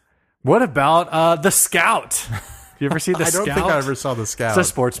gosh. What about The Scout? You ever see The Scout? I don't think I ever saw The Scout. It's a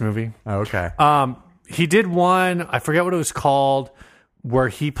sports movie. Oh, okay. He did one, I forget what it was called, where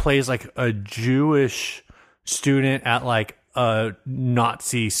he plays like a Jewish student at like a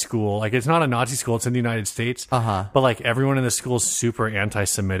Nazi school. Like, it's not a Nazi school, it's in the United States. Uh-huh. But like everyone in the school is super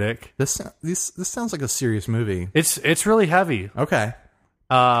anti-Semitic. This sounds like a serious movie. It's really heavy. Okay.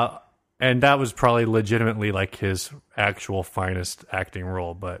 And that was probably legitimately like his actual finest acting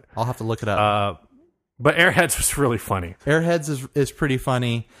role, but I'll have to look it up. but Airheads was really funny. Airheads is pretty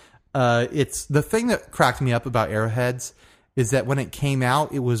funny. It's the thing that cracked me up about Airheads is that when it came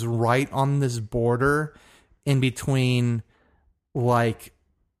out, it was right on this border in between like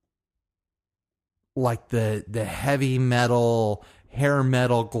the heavy metal, hair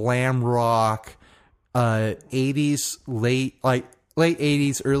metal, glam rock, 80s, late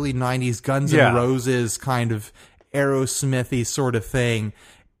 80s, early 90s, Guns N' Roses kind of Aerosmithy sort of thing.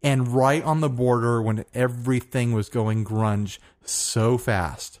 And right on the border when everything was going grunge so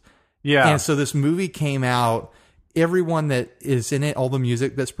fast. Yeah. And so this movie came out. Everyone that is in it, all the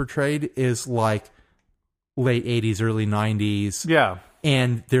music that's portrayed is like late 80s, early 90s. Yeah.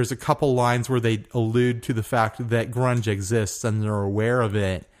 And there's a couple lines where they allude to the fact that grunge exists and they're aware of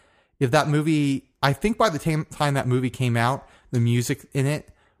it. If that movie, I think by the time that movie came out, the music in it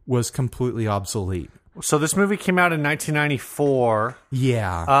was completely obsolete. So this movie came out in 1994.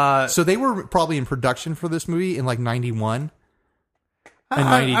 Yeah. So they were probably in production for this movie in like 91. And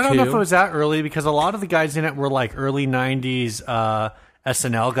 92. I don't know if it was that early because a lot of the guys in it were like early 90s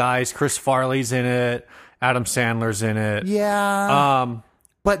SNL guys. Chris Farley's in it. Adam Sandler's in it. Yeah.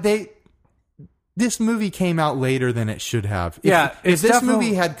 But this movie came out later than it should have. If this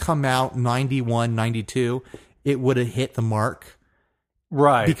movie had come out 91, 92, it would have hit the mark.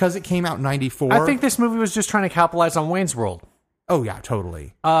 Right. Because it came out in 94. I think this movie was just trying to capitalize on Wayne's World. Oh, yeah,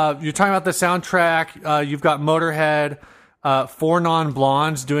 totally. You're talking about the soundtrack. You've got Motorhead, Four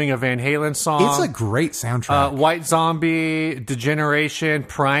Non-Blondes doing a Van Halen song. It's a great soundtrack. White Zombie, Degeneration,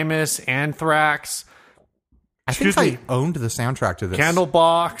 Primus, Anthrax. I think I owned the soundtrack to this.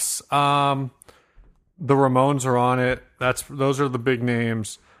 Candlebox. The Ramones are on it. Those are the big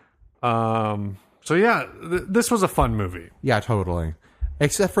names. So yeah, this was a fun movie. Yeah, totally.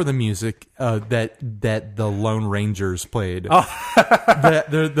 Except for the music that the Lone Rangers played. Oh.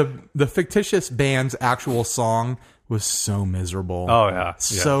 the fictitious band's actual song was so miserable. Oh, yeah.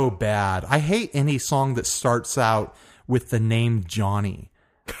 So bad. I hate any song that starts out with the name Johnny.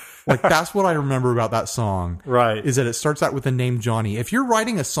 Like, that's what I remember about that song. Right. Is that it starts out with the name Johnny. If you're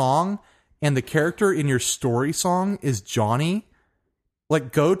writing a song and the character in your story song is Johnny,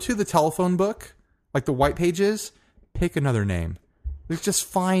 like, go to the telephone book, like the white pages, pick another name. Like, just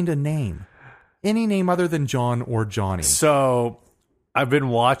find a name. Any name other than John or Johnny. So, I've been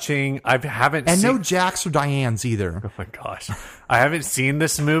watching... And no Jacks or Dianes either. Oh my gosh. I haven't seen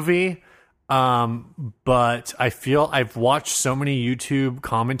this movie, but I feel I've watched so many YouTube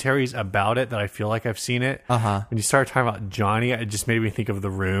commentaries about it that I feel like I've seen it. Uh-huh. When you started talking about Johnny, it just made me think of The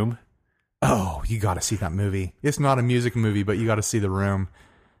Room. Oh, you got to see that movie. It's not a music movie, but you got to see The Room.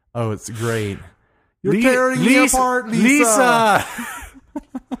 Oh, it's great. You're tearing me apart, Lisa.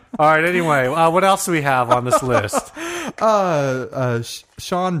 All right, anyway, what else do we have on this list?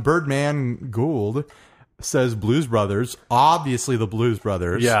 Sean Birdman Gould says Blues Brothers. Obviously the Blues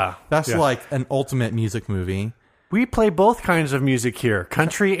Brothers. Yeah. That's like an ultimate music movie. We play both kinds of music here,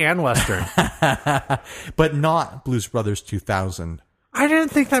 country and Western. But not Blues Brothers 2000. I didn't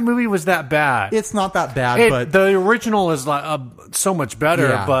think that movie was that bad. It's not that bad, but the original is like so much better.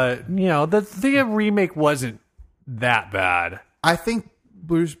 Yeah. But the remake wasn't that bad. I think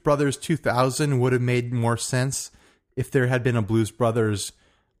Blues Brothers 2000 would have made more sense if there had been a Blues Brothers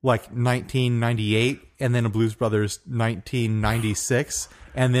like 1998, and then a Blues Brothers 1996,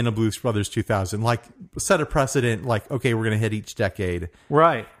 and then a Blues Brothers 2000. Like, set a precedent, like, okay, we're going to hit each decade.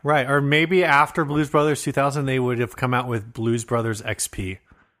 Right. Or maybe after Blues Brothers 2000, they would have come out with Blues Brothers XP.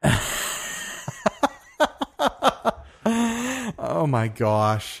 Oh my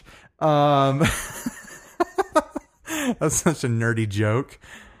gosh. That's such a nerdy joke.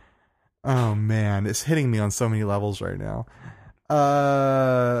 Oh man, it's hitting me on so many levels right now.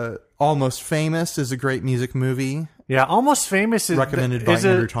 Almost Famous is a great music movie. Yeah, Almost Famous is recommended by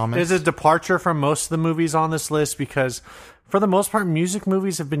Andrew Thomas. Is a departure from most of the movies on this list because, for the most part, music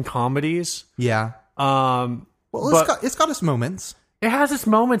movies have been comedies. Yeah. Well, it's got its moments. It has its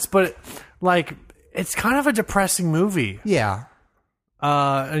moments, but like it's kind of a depressing movie. Yeah.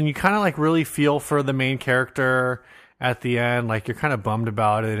 And you kind of like really feel for the main character at the end. Like you're kind of bummed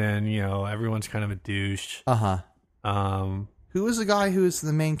about it, and everyone's kind of a douche. Who was the guy who was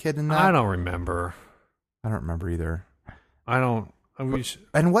the main kid in that? I don't remember. I don't remember either. I know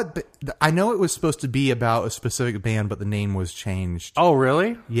it was supposed to be about a specific band, but the name was changed. Oh,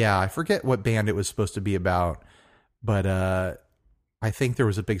 really? Yeah, I forget what band it was supposed to be about, but I think there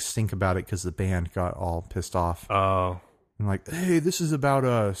was a big stink about it because the band got all pissed off. Oh. And like, hey, this is about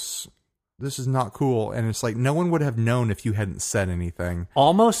us. This is not cool. And it's like, no one would have known if you hadn't said anything.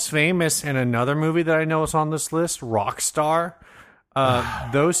 Almost Famous and another movie that I know is on this list, Rockstar.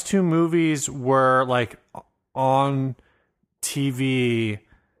 Those two movies were like on TV,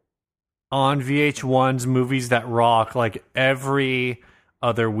 on VH1's Movies That Rock, like every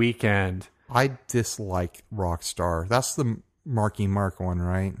other weekend. I dislike Rockstar. That's the Marky Mark one,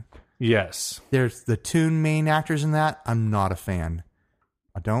 right? Yes. There's the two main actors in that. I'm not a fan.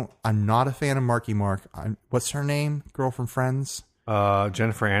 I'm not a fan of Marky Mark. What's her name? Girl from Friends?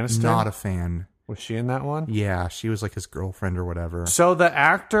 Jennifer Aniston? Not a fan. Was she in that one? Yeah, she was like his girlfriend or whatever. So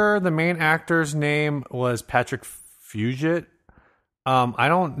the main actor's name was Patrick Fugit. I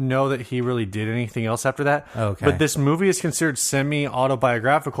don't know that he really did anything else after that. Okay. But this movie is considered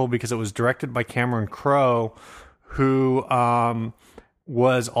semi-autobiographical because it was directed by Cameron Crowe, who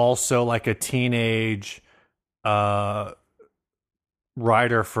was also like a teenage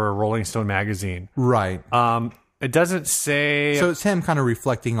writer for Rolling Stone magazine. Right. It doesn't say... So it's him kind of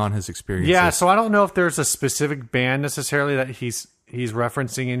reflecting on his experiences. Yeah, so I don't know if there's a specific band necessarily that he's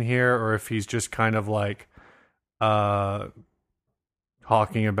referencing in here, or if he's just kind of like talking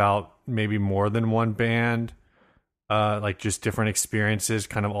about maybe more than one band, like just different experiences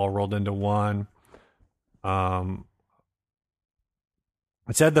kind of all rolled into one. It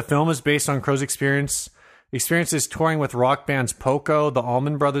said the film is based on Crowe's experiences touring with rock bands Poco, the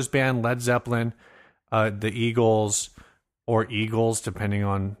Allman Brothers Band, Led Zeppelin, the Eagles, or Eagles, depending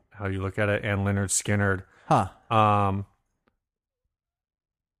on how you look at it, and Lynyrd Skynyrd.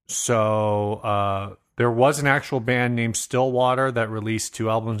 So there was an actual band named Stillwater that released 2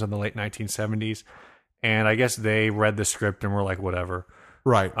 albums in the late 1970s, and I guess they read the script and were like, whatever.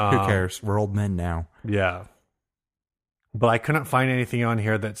 Right. Who cares? We're old men now. Yeah. But I couldn't find anything on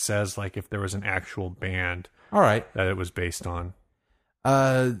here that says like if there was an actual band All right. that it was based on.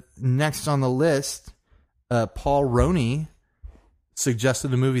 Next on the list, Paul Roney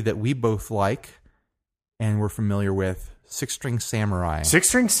suggested a movie that we both like and we're familiar with, Six String Samurai. Six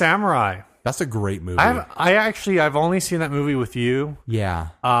String Samurai. That's a great movie. I've only seen that movie with you. Yeah.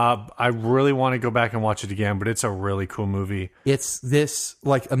 I really want to go back and watch it again, but it's a really cool movie. It's this,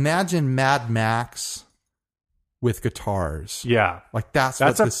 like, imagine Mad Max with guitars. Yeah. Like, that's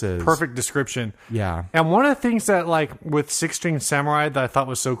what this is. Perfect description. Yeah. And one of the things that, like, with Six String Samurai that I thought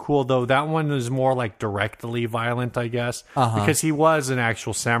was so cool, though, that one is more, like, directly violent, I guess. Because he was an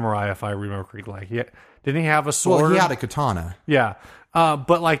actual samurai, if I remember correctly. Like, didn't he have a sword? Well, he had a katana. Yeah.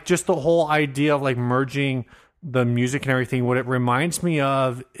 But, like, just the whole idea of, like, merging the music and everything, what it reminds me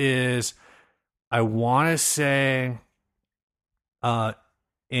of is, I want to say,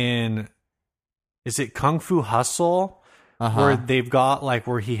 is it Kung Fu Hustle? Where they've got, like,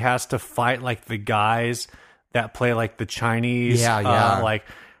 where he has to fight, like, the guys that play, like, the Chinese. Yeah. Like,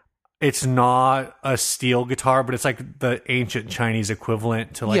 it's not a steel guitar, but it's, like, the ancient Chinese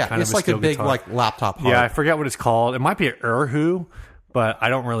equivalent to, like, kind of a steel guitar. It's like a big, like, laptop harp. Yeah, I forget what it's called. It might be an erhu, but I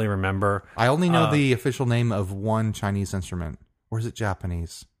don't really remember. I only know the official name of one Chinese instrument. Or is it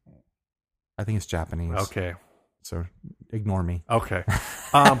Japanese? I think it's Japanese. Okay. So ignore me. Okay.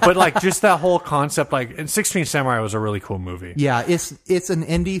 But like just that whole concept, like, and 16 Samurai was a really cool movie. Yeah, it's an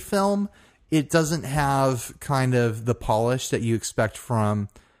indie film. It doesn't have kind of the polish that you expect from,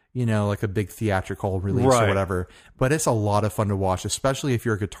 like a big theatrical release or whatever. But it's a lot of fun to watch, especially if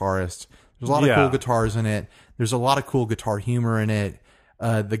you're a guitarist. There's a lot of cool guitars in it. There's a lot of cool guitar humor in it.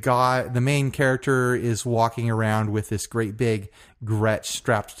 The main character is walking around with this great big Gretsch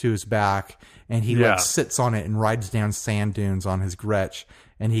strapped to his back, and he like sits on it and rides down sand dunes on his Gretsch,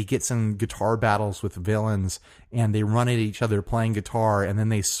 and he gets in guitar battles with villains, and they run at each other playing guitar, and then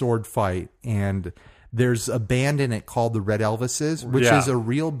they sword fight, and there's a band in it called the Red Elvises, which is a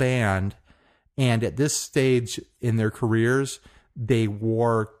real band, and at this stage in their careers, they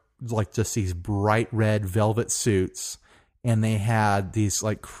wore like just these bright red velvet suits, and they had these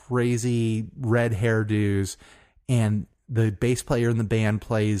like crazy red hairdos, and the bass player in the band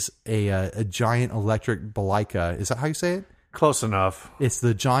plays a giant electric balalaika. Is that how you say it? Close enough. It's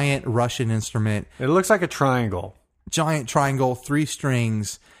the giant Russian instrument. It looks like a triangle. Giant triangle, 3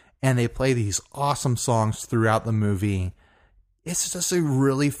 strings, and they play these awesome songs throughout the movie. It's just a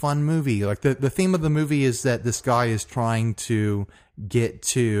really fun movie. Like the theme of the movie is that this guy is trying to get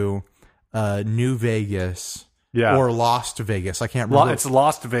to New Vegas. Yeah. Or Lost Vegas. I can't remember. It's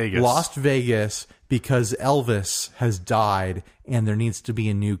Lost Vegas. Lost Vegas, because Elvis has died and there needs to be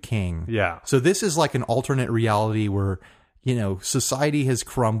a new king. Yeah. So this is like an alternate reality where, you know, society has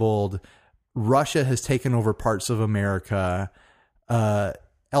crumbled. Russia has taken over parts of America.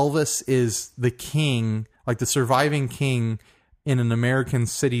 Elvis is the king, like the surviving king in an American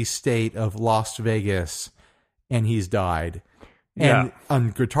city-state of Las Vegas, and he's died. And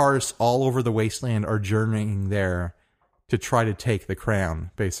guitarists all over the wasteland are journeying there to try to take the crown,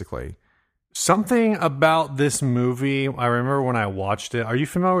 basically. Something about this movie, I remember when I watched it. Are you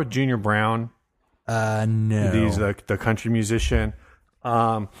familiar with Junior Brown? No. He's the country musician.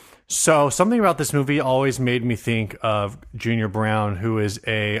 So something about this movie always made me think of Junior Brown, who is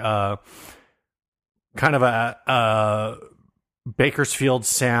a kind of a Bakersfield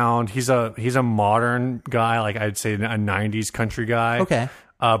sound. He's a modern guy, like I'd say a 90s country guy. Okay.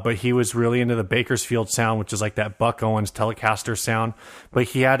 But he was really into the Bakersfield sound, which is like that Buck Owens Telecaster sound. But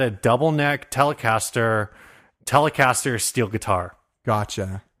he had a double neck Telecaster steel guitar.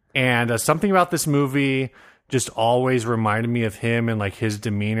 Gotcha. And something about this movie just always reminded me of him and like his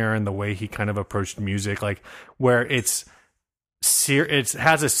demeanor and the way he kind of approached music, like where it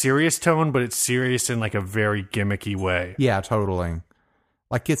has a serious tone, but it's serious in like a very gimmicky way. Yeah, totally.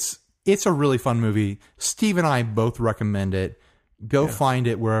 Like it's a really fun movie. Steve and I both recommend it. Go find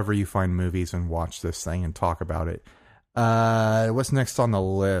it wherever you find movies and watch this thing and talk about it. What's next on the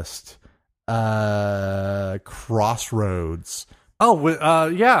list? Crossroads. Oh,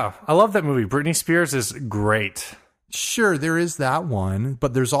 yeah. I love that movie. Britney Spears is great. Sure, there is that one,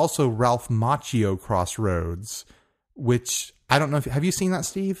 but there's also Ralph Macchio Crossroads, which I don't know if... Have you seen that,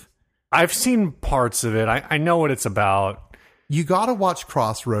 Steve? I've seen parts of it. I know what it's about. You got to watch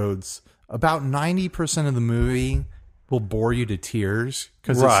Crossroads. About 90% of the movie will bore you to tears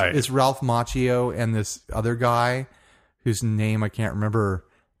because it's Ralph Macchio and this other guy whose name I can't remember,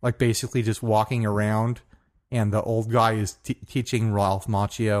 like basically just walking around, and the old guy is teaching Ralph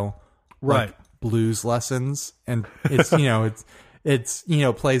Macchio like blues lessons, and it's it's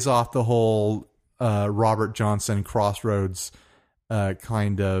plays off the whole Robert Johnson Crossroads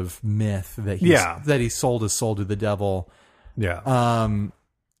kind of myth that he sold his soul to the devil. Yeah.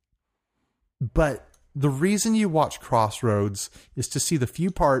 But the reason you watch Crossroads is to see the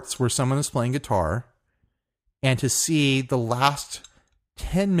few parts where someone is playing guitar, and to see the last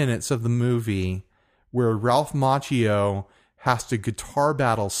 10 minutes of the movie where Ralph Macchio has to guitar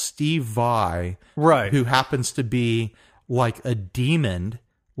battle Steve Vai, who happens to be like a demon,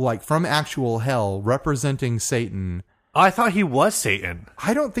 like from actual hell, representing Satan. I thought he was Satan.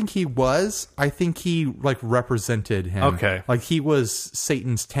 I don't think he was. I think he like represented him. Okay. Like he was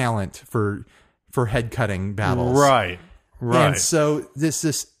Satan's talent for head cutting battles. Right. And so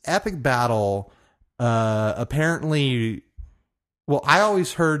this epic battle, apparently, well, I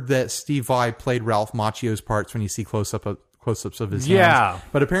always heard that Steve Vai played Ralph Macchio's parts when you see close-ups of his hands.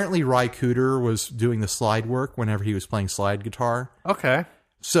 But apparently Ry Cooder was doing the slide work whenever he was playing slide guitar. Okay.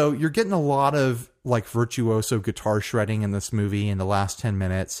 So you're getting a lot of like virtuoso guitar shredding in this movie in the last 10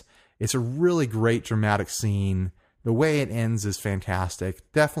 minutes. It's a really great dramatic scene. The way it ends is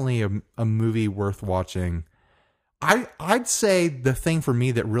fantastic. Definitely a movie worth watching. I'd say the thing for me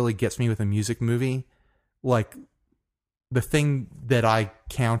that really gets me with a music movie, like the thing that I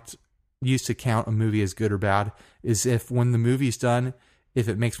used to count a movie as good or bad, is if when the movie's done, if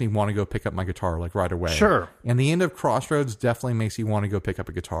it makes me want to go pick up my guitar like right away. Sure. And the end of Crossroads definitely makes you want to go pick up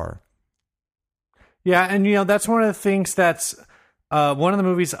a guitar. Yeah, and that's one of the things that's one of the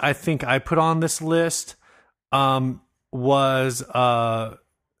movies I think I put on this list was A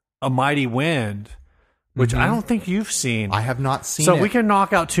Mighty Wind, which I don't think you've seen. I have not seen it. So we can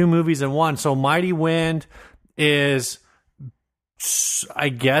knock out two movies in one. So Mighty Wind is I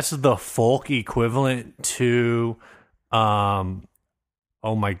guess the folk equivalent to, oh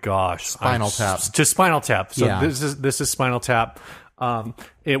my gosh, Spinal Tap. To Spinal Tap. So Yeah. this is Spinal Tap.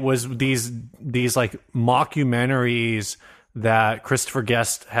 It was these like mockumentaries that Christopher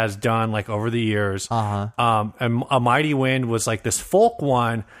Guest has done like over the years. And A Mighty Wind was like this folk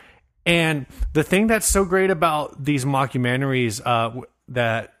one. And the thing that's so great about these mockumentaries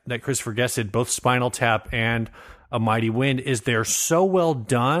that Christopher Guest did, both Spinal Tap and A Mighty Wind, is they're so well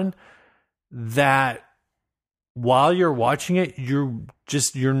done that while you're watching it, you're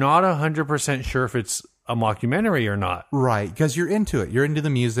not 100% sure if it's a mockumentary or not. Right, because you're into it. You're into the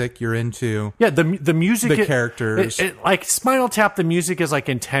music. You're into the music, the characters. Like Spinal Tap, the music is like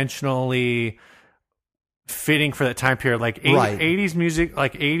intentionally fitting for that time period, like 80s music,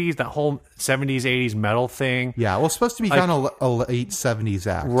 like 80s, that whole 70s, 80s metal thing. Yeah, well, it's supposed to be kind of a late 70s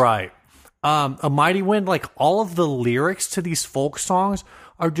act. Right. A Mighty Wind, like all of the lyrics to these folk songs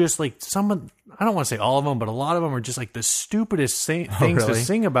are just like I don't want to say all of them, but a lot of them are just like the stupidest things to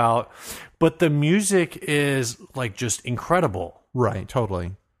sing about. But the music is like just incredible. Right,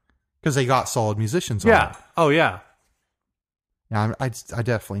 totally. Because they got solid musicians on Yeah. it. Oh, yeah. Yeah, I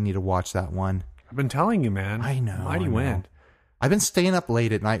definitely need to watch that one. I've been telling you, man. I know. Mighty Wind. I've been staying up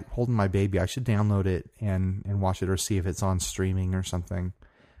late at night holding my baby. I should download it and watch it or see if it's on streaming or something.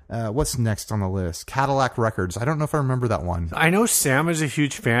 What's next on the list? Cadillac Records. I don't know if I remember that one. I know Sam is a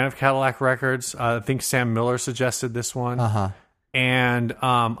huge fan of Cadillac Records. I think Sam Miller suggested this one. And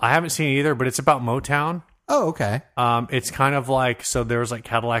I haven't seen it either, but it's about Motown. Oh, okay. It's kind of like, so there's like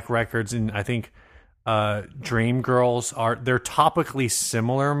Cadillac Records, and I think Dreamgirls they're topically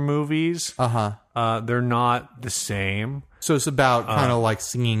similar movies. They're not the same. So it's about kind of like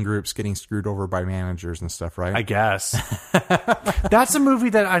singing groups getting screwed over by managers and stuff, right? I guess. That's a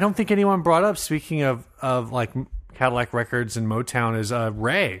movie that I don't think anyone brought up. Speaking of like Cadillac Records and Motown, is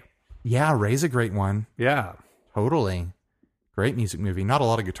Ray. Yeah, Ray's a great one. Yeah. Totally. Great music movie. Not a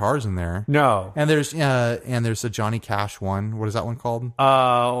lot of guitars in there. No. And there's a Johnny Cash one. What is that one called?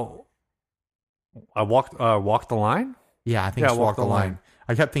 I Walk the Line? Yeah, I think it's Walk the Line.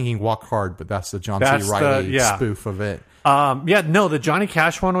 I kept thinking Walk Hard, but that's the John C. Reilly spoof of it. The Johnny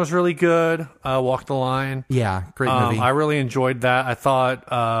Cash one was really good. Walk the Line. Yeah, great movie. I really enjoyed that. I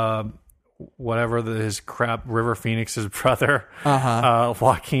thought his crap River Phoenix's brother,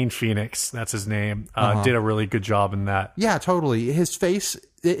 Joaquin Phoenix, that's his name, did a really good job in that. Yeah, totally. His face,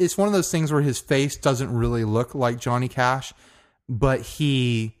 it's one of those things where his face doesn't really look like Johnny Cash, but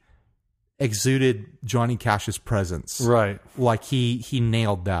he exuded Johnny Cash's presence. Right. Like he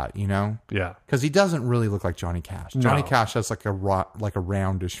nailed that, you know? Yeah. Because he doesn't really look like Johnny Cash. Johnny No. Cash has like a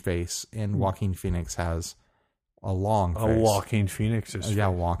roundish face, and Joaquin Phoenix has a long face. Joaquin Phoenix's Yeah,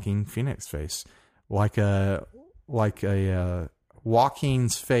 Joaquin Phoenix face. Like a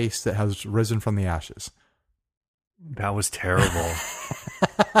Joaquin's face that has risen from the ashes. That was terrible.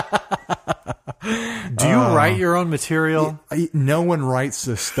 Do you write your own material? No one writes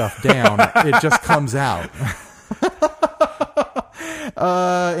this stuff down. It just comes out.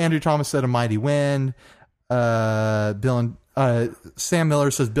 Andrew Thomas said A Mighty Wind. Sam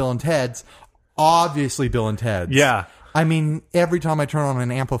Miller says Bill and Ted's. Obviously Bill and Ted's. Yeah. I mean, every time I turn on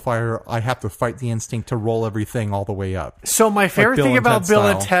an amplifier, I have to fight the instinct to roll everything all the way up. So my favorite Bill thing and about Ted Bill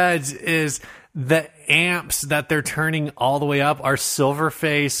and style. Ted's is the amps that they're turning all the way up are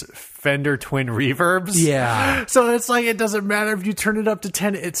Silverface Fender twin reverbs. Yeah. So it's like, it doesn't matter if you turn it up to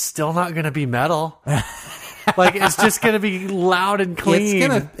 10, it's still not going to be metal. Like, it's just going to be loud and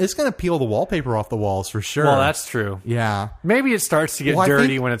clean. It's gonna peel the wallpaper off the walls for sure. Well, that's true. Yeah. Maybe it starts to get Well, I dirty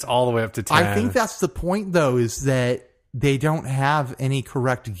think- when it's all the way up to 10. I think that's the point, though, is that they don't have any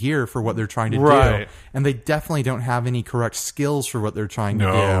correct gear for what they're trying to Right. do. And they definitely don't have any correct skills for what they're trying to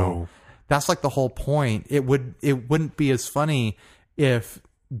No. do. That's like the whole point. It wouldn't be as funny if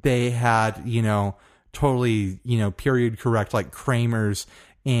they had, totally, period correct, like Kramer's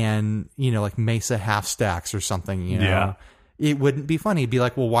and, like Mesa half stacks or something, Yeah. It wouldn't be funny. It'd be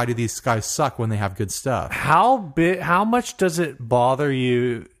like, well, why do these guys suck when they have good stuff? How much does it bother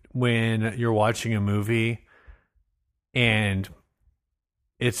you when you're watching a movie and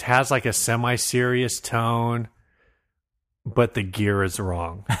it has like a semi-serious tone, but the gear is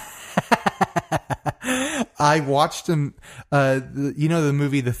wrong? I watched them, the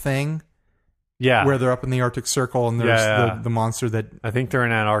movie The Thing? Yeah. Where they're up in the Arctic Circle and there's the monster that... I think they're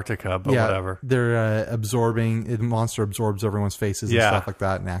in Antarctica, but whatever. They're the monster absorbs everyone's faces and stuff like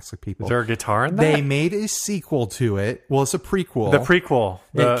that and acts like people. Is there a guitar in that? They made a sequel to it. Well, it's a prequel. The prequel.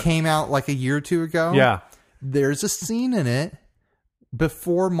 It came out like a year or two ago. Yeah. There's a scene in it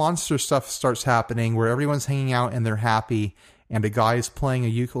before monster stuff starts happening where everyone's hanging out and they're happy and a guy is playing a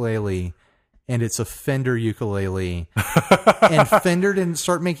ukulele, and it's a Fender ukulele. And Fender didn't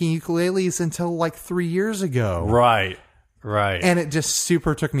start making ukuleles until like 3 years ago. Right. And it just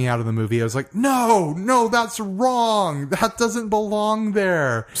super took me out of the movie. I was like, no, that's wrong. That doesn't belong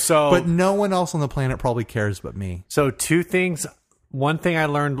there. But no one else on the planet probably cares but me. So 2 things. One thing I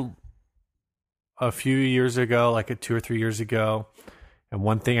learned a few years ago, like 2 or 3 years ago, and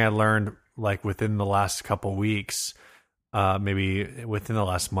one thing I learned like within the last couple weeks, maybe within the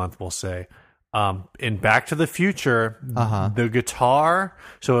last month, we'll say, in Back to the Future, the guitar.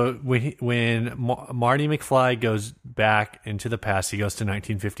 So when Marty McFly goes back into the past, he goes to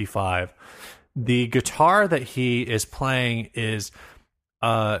 1955. The guitar that he is playing is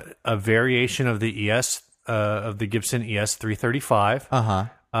a variation of the of the Gibson ES 335.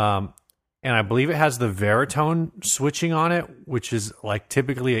 And I believe it has the Veritone switching on it, which is like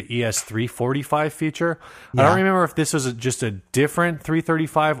typically a ES 345 feature. Yeah. I don't remember if this was just a different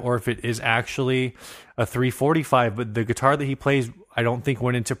 335 or if it is actually a 345, but the guitar that he plays, I don't think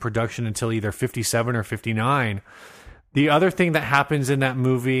went into production until either 57 or 59. The other thing that happens in that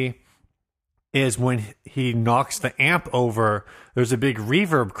movie is when he knocks the amp over, there's a big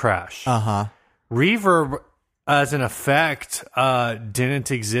reverb crash. Reverb as an effect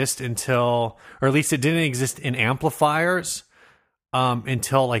didn't exist until, or at least it didn't exist in amplifiers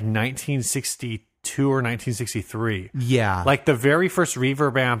until like 1962 or 1963. Yeah. Like the very first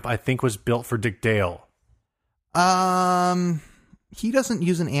reverb amp I think was built for Dick Dale. He doesn't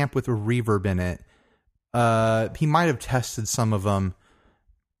use an amp with a reverb in it. He might have tested some of them.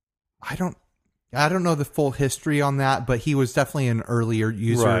 I don't know the full history on that, but he was definitely an earlier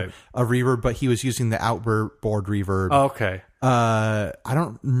user of reverb, but he was using the outboard reverb. Oh, okay. I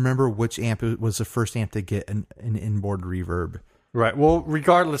don't remember which amp was the first amp to get an inboard reverb. Right. Well,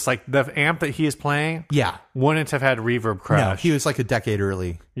 regardless, like the amp that he is playing, wouldn't have had reverb crash. No, he was like a decade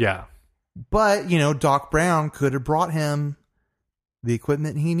early. Yeah. But, Doc Brown could have brought him the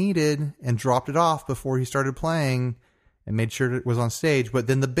equipment he needed and dropped it off before he started playing and made sure it was on stage. But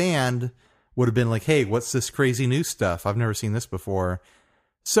then the band would have been like, hey, what's this crazy new stuff? I've never seen this before.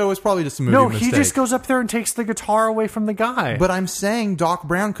 So it's probably just a movie mistake. He just goes up there and takes the guitar away from the guy. But I'm saying Doc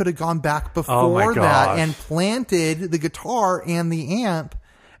Brown could have gone back before that and planted the guitar and the amp.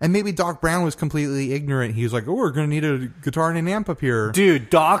 And maybe Doc Brown was completely ignorant. He was like, oh, we're going to need a guitar and an amp up here. Dude,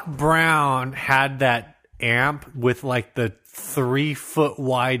 Doc Brown had that amp with like the 3-foot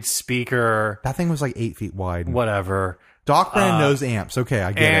wide speaker. That thing was like 8 feet wide. Whatever. Doc Brown knows amps. Okay,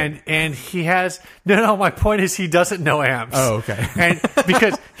 I get it. And he has no. My point is he doesn't know amps. Oh, okay. And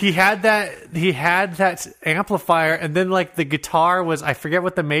because he had that amplifier, and then like the guitar was, I forget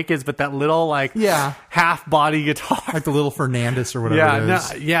what the make is, but that little like half body guitar, like the little Fernandez or whatever it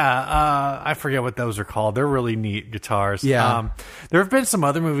is. I forget what those are called. They're really neat guitars. Yeah. There have been some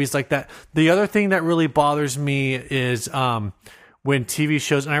other movies like that. The other thing that really bothers me is when TV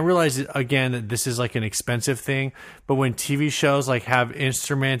shows, and I realize again that this is like an expensive thing, but when TV shows like have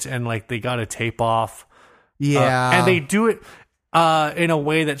instruments and like they got to tape off, and they do it in a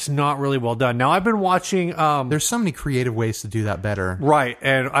way that's not really well done. Now I've been watching. There's so many creative ways to do that better, right?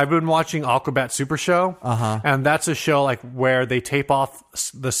 And I've been watching Aquabat Super Show, and that's a show like where they tape off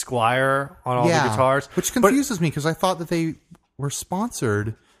the Squier on all the guitars, which confuses me because I thought that they were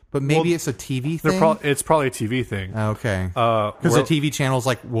sponsored. But maybe it's a TV thing? It's probably a TV thing. Okay. Because the TV channel's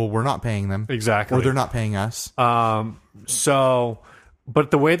like, well, we're not paying them. Exactly. Or they're not paying us. So,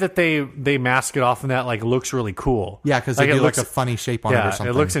 but the way that they mask it off in that like looks really cool. Yeah, because they do like a funny shape on it or something.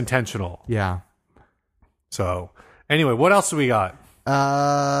 It looks intentional. Yeah. So, anyway, what else do we got?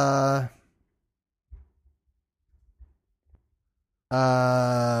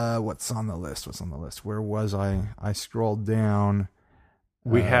 What's on the list? Where was I? I scrolled down.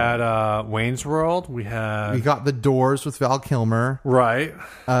 We had Wayne's World. We got The Doors with Val Kilmer. Right.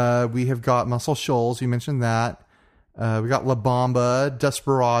 We have got Muscle Shoals. You mentioned that. We got La Bamba,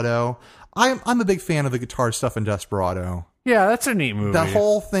 Desperado. I'm a big fan of the guitar stuff in Desperado. Yeah, that's a neat movie. The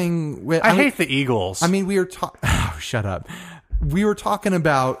whole thing. I hate the Eagles. I mean, we were oh, shut up. We were talking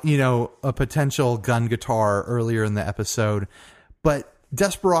about a potential gun guitar earlier in the episode, but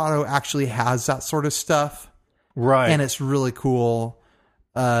Desperado actually has that sort of stuff, right? And it's really cool.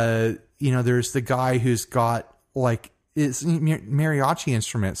 There's the guy who's got like it's mariachi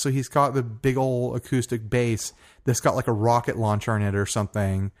instruments. So he's got the big old acoustic bass that's got like a rocket launcher in it or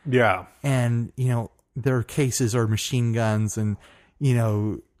something. Yeah. And, their cases are machine guns and,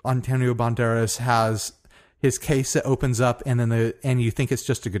 Antonio Banderas has his case that opens up and then and you think it's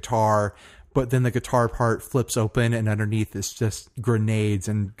just a guitar, but then the guitar part flips open and underneath is just grenades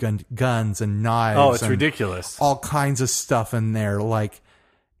and guns and knives. Oh, it's ridiculous. All kinds of stuff in there. Like,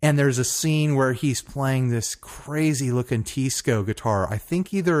 and there's a scene where he's playing this crazy looking Tisco guitar. I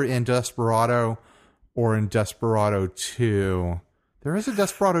think either in Desperado or in Desperado 2. There is a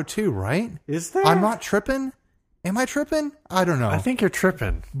Desperado 2, right? Is there? I'm not tripping. Am I tripping? I don't know. I think you're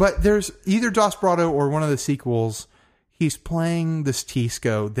tripping. But there's either Desperado or one of the sequels. He's playing this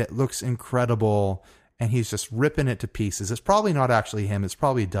Tisco that looks incredible, and he's just ripping it to pieces. It's probably not actually him. It's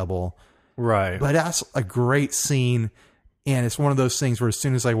probably double. Right. But that's a great scene, and it's one of those things where as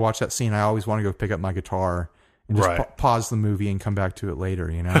soon as I watch that scene, I always want to go pick up my guitar and just pause the movie and come back to it later,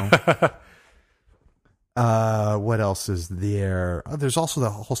 you know? What else is there? Oh, there's also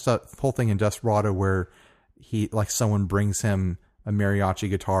the whole thing in Desperado where someone brings him a mariachi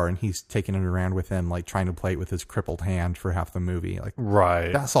guitar and he's taking it around with him, like trying to play it with his crippled hand for half the movie. Like,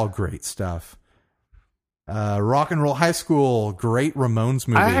 right. That's all great stuff. Rock and Roll High School, great Ramones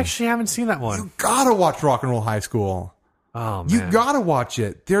movie. I actually haven't seen that one. You gotta watch Rock and Roll High School. Oh, man. You gotta watch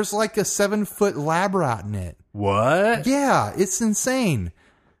it. There's like a 7-foot lab rat in it. What? Yeah, it's insane.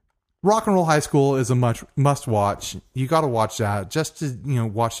 Rock and Roll High School is a must watch. You gotta watch that just to,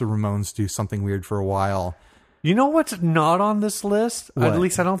 watch the Ramones do something weird for a while. You know what's not on this list? What? At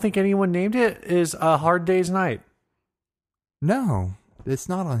least I don't think anyone named it, is A Hard Day's Night. No, it's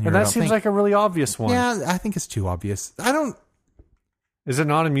not on here. And that seems like a really obvious one. Yeah, I think it's too obvious. Is it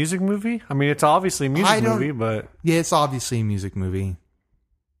not a music movie? I mean, it's obviously a music movie, but... Yeah, it's obviously a music movie.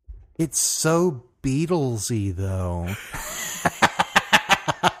 It's so Beatlesy, though.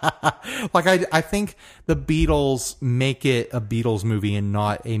 Like, I think the Beatles make it a Beatles movie and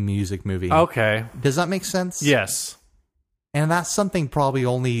not a music movie. Okay. Does that make sense? Yes. And that's something probably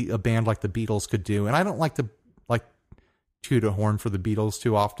only a band like the Beatles could do. And I don't like to toot a horn for the Beatles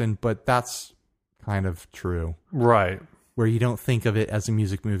too often, but that's kind of true. Right. Where you don't think of it as a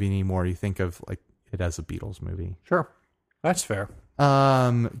music movie anymore. You think of it as a Beatles movie. Sure. That's fair.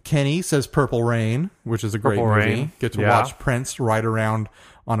 Kenny says Purple Rain, which is a great movie. Rain. Get to watch Prince ride around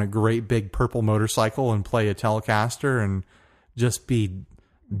on a great big purple motorcycle and play a Telecaster and just be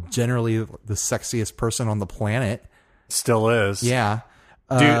generally the sexiest person on the planet. Still is. Yeah.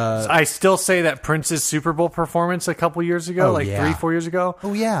 Dude, I still say that Prince's Super Bowl performance a couple years ago, 3-4 years ago,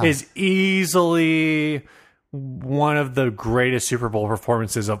 is easily one of the greatest Super Bowl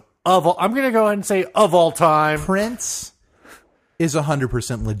performances of all. I'm going to go ahead and say of all time. Prince is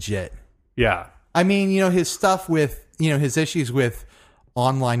 100% legit. Yeah. I mean, his stuff with, his issues with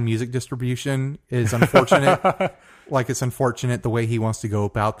online music distribution is unfortunate. It's unfortunate the way he wants to go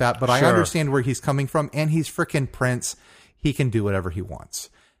about that, but I understand where he's coming from, and he's freaking Prince. He can do whatever he wants.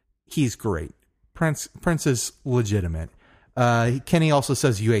 He's great. Prince is legitimate. Kenny also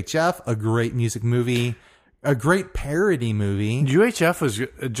says UHF, a great music movie, a great parody movie. UHF was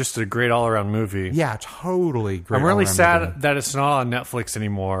just a great all-around movie. Yeah, totally great. I'm really sad that it's not on Netflix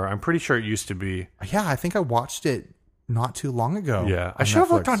anymore. I'm pretty sure it used to be. Yeah, I think I watched it not too long ago. Yeah, I should have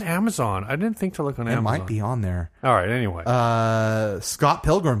looked on Amazon. I didn't think to look on Amazon. It might be on there. All right, anyway. Scott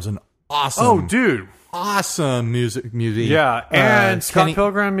Pilgrim's an awesome... Oh, dude. Awesome music movie. Yeah, and Scott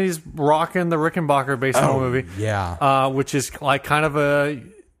Pilgrim is rocking the Rickenbacker baseball movie. Yeah. Which is like kind of a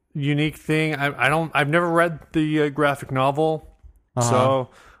unique thing. I've never read the graphic novel, so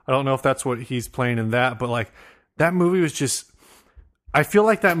I don't know if that's what he's playing in that, but like that movie was just, I feel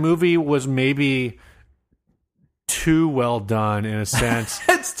like that movie was maybe too well done in a sense.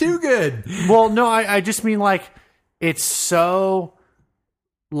 It's too good. Well, no, I just mean like it's so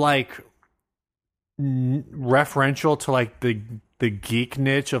like referential to like the geek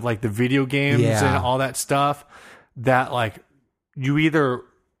niche of like the video games and all that stuff that like you either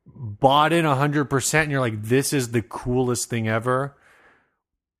bought in 100% and you're like, this is the coolest thing ever,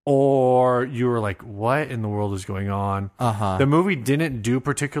 or you were like, what in the world is going on? The movie didn't do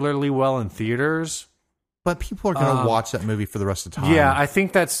particularly well in theaters, but people are going to watch that movie for the rest of the time. Yeah, I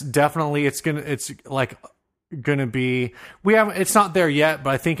think that's definitely, it's like gonna be, it's not there yet, but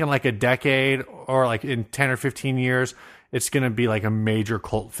I think in like a decade or like in 10 or 15 years it's gonna be like a major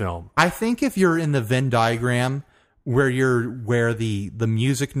cult film. I think if you're in the Venn diagram where the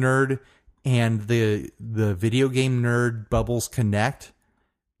music nerd and the video game nerd bubbles connect,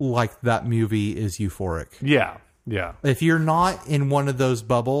 like that movie is euphoric. Yeah If you're not in one of those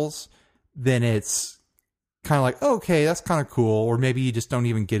bubbles, then it's kind of like, okay, that's kind of cool, or maybe you just don't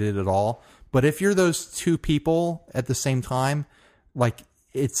even get it at all. But if you're those two people at the same time, like,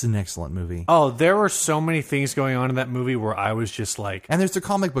 it's an excellent movie. Oh, there were so many things going on in that movie where I was just like... And there's the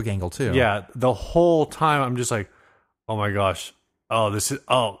comic book angle, too. Yeah, the whole time I'm just like, oh my gosh. Oh, this is...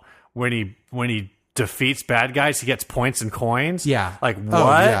 Oh, when he defeats bad guys, he gets points and coins. Yeah. Like, what? Oh,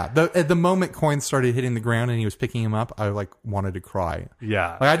 yeah. At the moment coins started hitting the ground and he was picking them up, I like wanted to cry.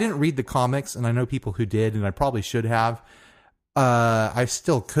 Yeah. Like, I didn't read the comics, and I know people who did, and I probably should have. I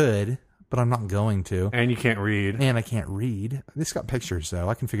still could, but I'm not going to. And you can't read. And I can't read. It's got pictures, though.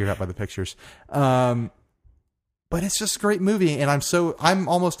 I can figure it out by the pictures. But it's just a great movie, and I'm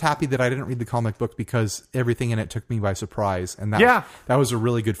almost happy that I didn't read the comic book because everything in it took me by surprise, and that was a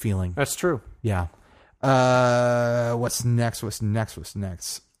really good feeling. That's true. Yeah. What's next?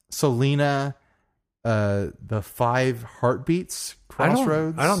 Selena, the 5 Heartbeats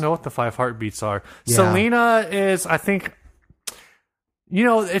Crossroads. I don't know what the 5 Heartbeats are. Yeah. Selena is, I think,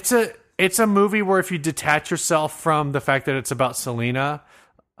 it's a movie where if you detach yourself from the fact that it's about Selena,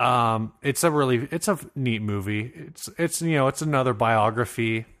 it's a neat movie. It's another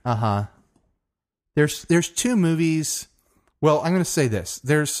biography. There's 2 movies. Well, I'm going to say this.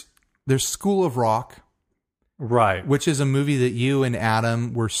 There's School of Rock. Right. Which is a movie that you and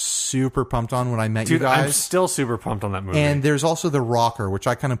Adam were super pumped on when I met you guys. I'm still super pumped on that movie. And there's also The Rocker, which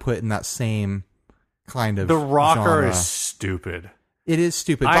I kind of put in that same kind of The Rocker genre. is stupid. It is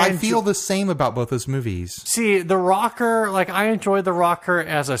stupid. But I feel the same about both those movies. See, The Rocker, like, I enjoyed The Rocker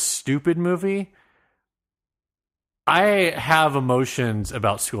as a stupid movie. I have emotions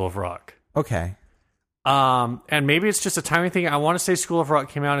about School of Rock. Okay. And maybe it's just a timing thing. I want to say School of Rock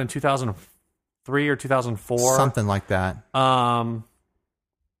came out in 2003 or 2004. Something like that. And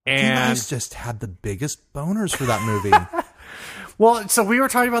you guys just had the biggest boners for that movie. Well, so we were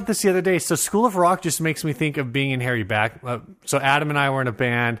talking about this the other day. So School of Rock just makes me think of being in Harry so Adam and I were in a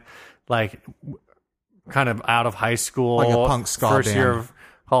band, like, kind of out of high school. Like a punk ska first band. year of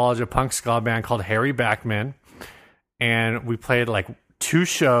college, a punk ska band called Harry Backman. And we played, like, 2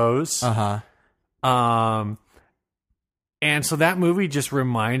 shows. And so that movie just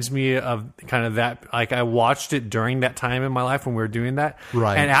reminds me of kind of that, like, I watched it during that time in my life when we were doing that.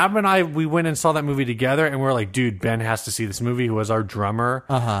 Right. And Adam and I, we went and saw that movie together, and we were like, dude, Ben has to see this movie, who was our drummer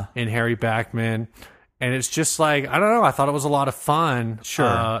in Harry Backman. And it's just like, I don't know, I thought it was a lot of fun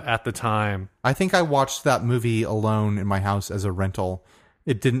at the time. I think I watched that movie alone in my house as a rental.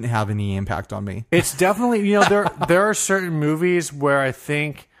 It didn't have any impact on me. It's definitely, there are certain movies where I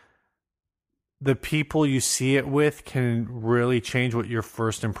think the people you see it with can really change what your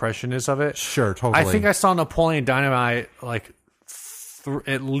first impression is of it. Sure, totally. I think I saw Napoleon Dynamite like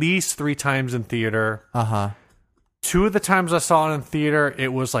at least 3 times in theater. 2 of the times I saw it in theater, it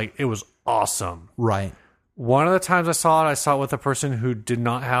was awesome. Right. One of the times I saw it with a person who did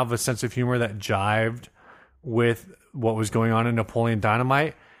not have a sense of humor that jived with what was going on in Napoleon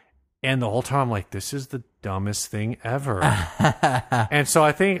Dynamite. And the whole time I'm like, this is the dumbest thing ever. And so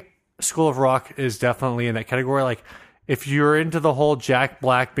I think School of Rock is definitely in that category. Like, if you're into the whole Jack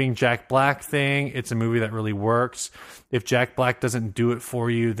Black being Jack Black thing, it's a movie that really works. If Jack Black doesn't do it for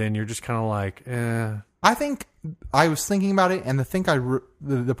you, then you're just kind of like, eh. I think I was thinking about it, and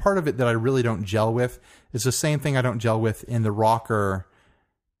the part of it that I really don't gel with is the same thing I don't gel with in The Rocker,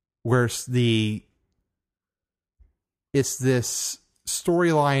 where it's this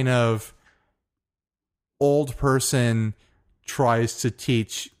storyline of old person tries to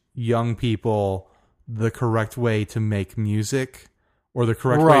teach young people the correct way to make music, or the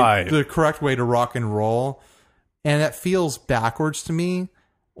correct way to rock and roll, and that feels backwards to me.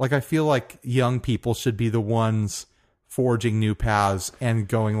 Like, I feel like young people should be the ones forging new paths and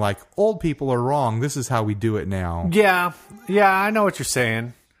going like, old people are wrong, this is how we do it now. Yeah, I know what you're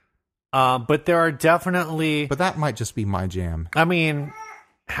saying. But there are definitely... But that might just be my jam. I mean,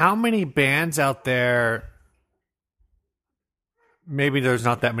 how many bands out there... Maybe there's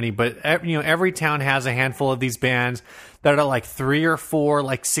not that many, but every town has a handful of these bands that are like 3 or 4,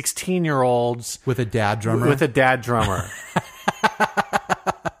 like 16-year-olds with a dad drummer.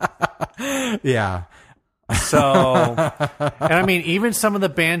 Yeah. So, and I mean, even some of the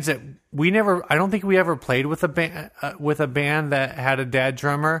bands that I don't think we ever played with a band that had a dad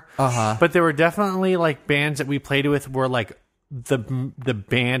drummer. But there were definitely like bands that we played with where like the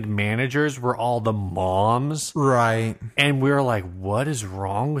band managers were all the moms. Right. And we were like, what is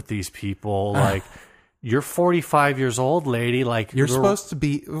wrong with these people? Like, you're 45 years old, lady. Like, you're supposed to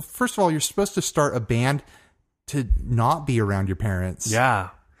be, first of all, you're supposed to start a band to not be around your parents. Yeah.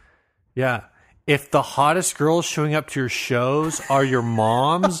 Yeah. If the hottest girls showing up to your shows are your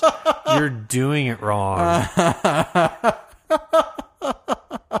moms, you're doing it wrong.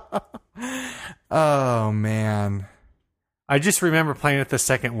 Oh, man. I just remember playing with the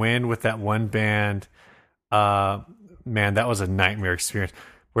Second Wind with that one band. Man, that was a nightmare experience.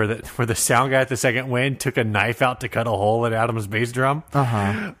 where the sound guy at the Second Wind took a knife out to cut a hole in Adam's bass drum. But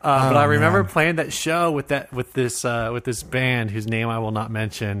I remember playing that show with this band whose name I will not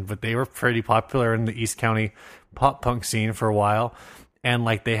mention, but they were pretty popular in the East County pop punk scene for a while, and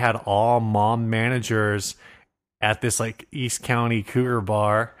like they had all mom managers at this like East County cougar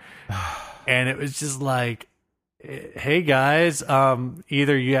bar, and it was just like, hey guys,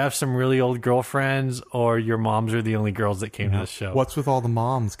 either you have some really old girlfriends or your moms are the only girls that came to the show. What's with all the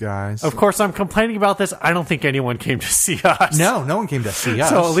moms, guys? Of course, I'm complaining about this. I don't think anyone came to see us. No one came to see us.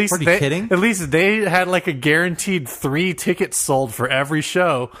 So at least Are you kidding? At least they had like a guaranteed 3 tickets sold for every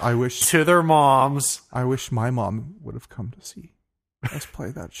show. To their moms. I wish my mom would have come to see us play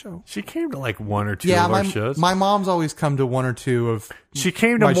that show. She came to like 1 or 2 of our shows. My mom's always come to 1 or 2 of she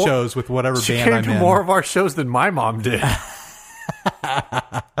came to my shows with whatever band I'm in. She came to more of our shows than my mom did.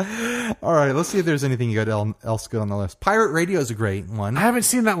 All right, let's see if there's anything else good on the list. Pirate Radio is a great one. I haven't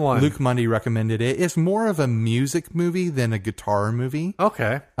seen that one. Luke Mundy recommended it. It's more of a music movie than a guitar movie.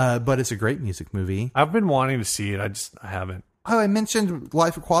 Okay. But it's a great music movie. I've been wanting to see it. I haven't. Oh, I mentioned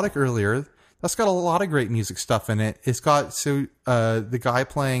Life Aquatic earlier. That's got a lot of great music stuff in it. It's got the guy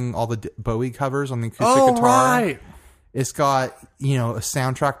playing all the Bowie covers on the acoustic guitar. Right. It's got, a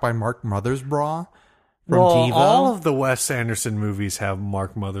soundtrack by Mark Mothersbaugh from Devo. All of the Wes Anderson movies have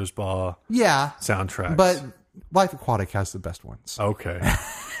Mark Mothersbaugh soundtracks. But Life Aquatic has the best ones. Okay.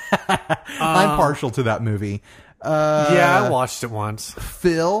 I'm partial to that movie. I watched it once.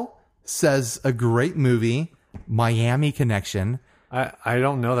 Phil says a great movie, Miami Connection. I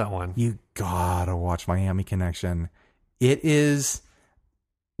don't know that one. You gotta watch Miami Connection. It is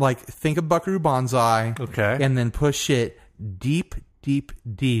like, think of Buckaroo Banzai. Okay. And then push it deep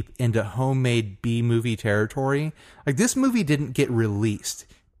into homemade B-movie territory. Like, this movie didn't get released.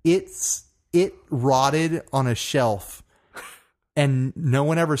 It rotted on a shelf, and no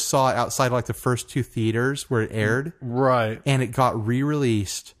one ever saw it outside like the first 2 theaters where it aired. Right. And it got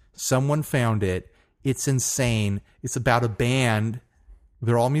re-released. Someone found it. It's insane. It's about a band.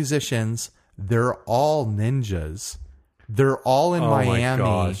 They're all musicians. They're all ninjas. They're all in Miami. My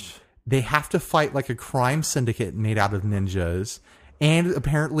gosh. They have to fight like a crime syndicate made out of ninjas. And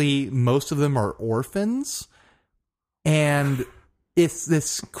apparently most of them are orphans. And it's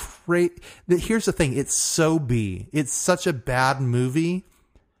this great... Here's the thing. It's so B. It's such a bad movie.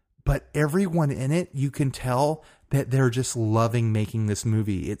 But everyone in it, you can tell that they're just loving making this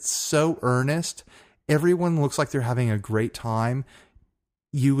movie. It's so earnest. Everyone looks like they're having a great time.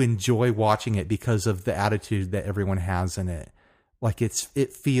 You enjoy watching it because of the attitude that everyone has in it. Like,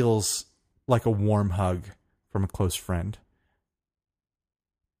 it feels like a warm hug from a close friend.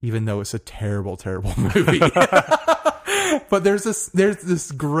 Even though it's a terrible, terrible movie. But there's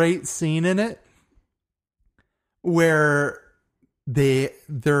this great scene in it where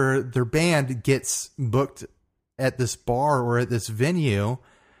their band gets booked at this bar or at this venue,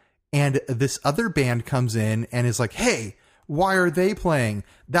 and this other band comes in and is like, hey, why are they playing?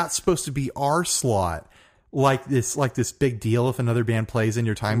 That's supposed to be our slot. Like this big deal if another band plays in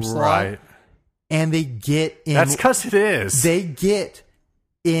your time slot. Right. And they get in... That's because it is. They get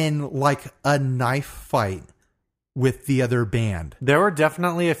in like a knife fight with the other band. There were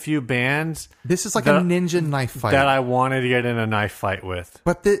definitely a few bands... This is like a ninja knife fight. ...that I wanted to get in a knife fight with.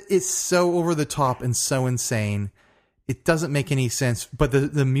 But it's so over the top and so insane. It doesn't make any sense, but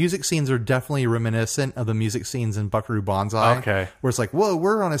the music scenes are definitely reminiscent of the music scenes in Buckaroo Banzai. Okay. Where it's like, whoa,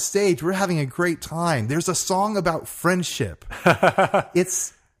 we're on a stage. We're having a great time. There's a song about friendship.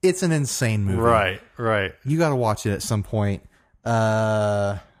 It's an insane movie. Right. You got to watch it at some point.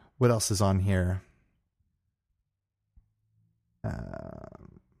 What else is on here?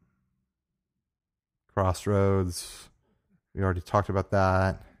 Crossroads. We already talked about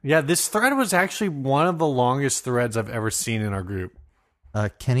that. Yeah, this thread was actually one of the longest threads I've ever seen in our group.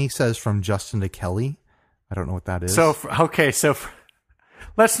 Kenny says from Justin to Kelly. I don't know what that is. So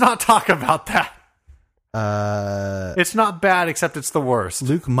let's not talk about that. It's not bad, except it's the worst.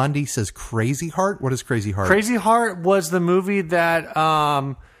 Luke Mundy says Crazy Heart. What is Crazy Heart? Crazy Heart was the movie that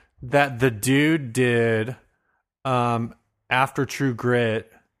that the dude did after True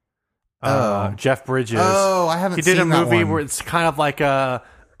Grit. Jeff Bridges. Oh, I haven't seen that one. He did a movie where it's kind of like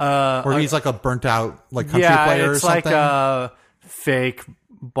where he's like a burnt out like country player or something. Yeah, it's like a fake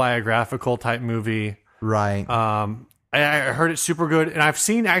biographical type movie. Right. I heard it's super good, and I've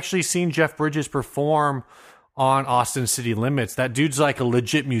actually seen Jeff Bridges perform on Austin City Limits. That dude's like a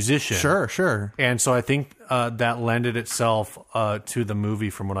legit musician. Sure. And so I think that lended itself to the movie,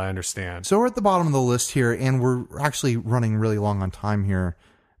 from what I understand. So we're at the bottom of the list here, and we're actually running really long on time here.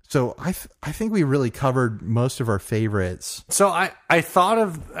 So I think we really covered most of our favorites. So I thought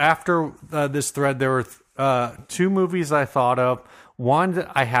of, after this thread, there were 2 movies I thought of. One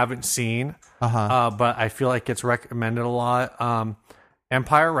that I haven't seen, but I feel like it's recommended a lot.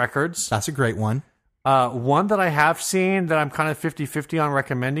 Empire Records. That's a great one. One that I have seen that I'm kind of 50-50 on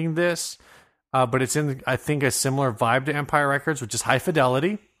recommending this, but it's in, I think, a similar vibe to Empire Records, which is High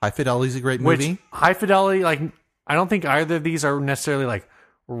Fidelity. High Fidelity is a great movie. High Fidelity, like, I don't think either of these are necessarily like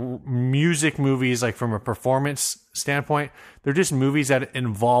music movies, like from a performance standpoint. They're just movies that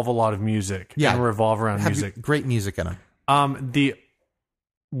involve a lot of music and revolve around music. Great music in them. The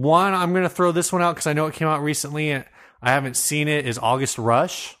one, I'm going to throw this one out because I know it came out recently and I haven't seen it, is August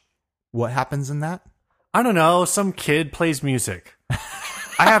Rush. What happens in that? I don't know. Some kid plays music.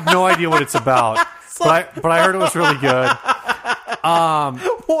 I have no idea what it's about, but I heard it was really good.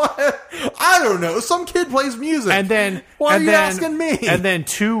 What? I don't know. Some kid plays music. And then why are you asking me? And then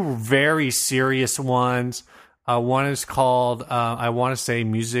 2 very serious ones. One is called I want to say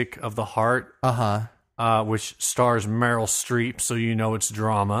Music of the Heart. Which stars Meryl Streep, so you know it's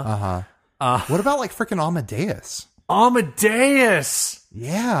drama. What about like freaking Amadeus? Amadeus!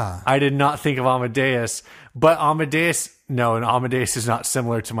 Yeah. I did not think of Amadeus, but Amadeus is not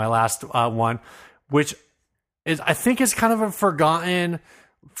similar to my last one, which is, I think, is kind of a forgotten,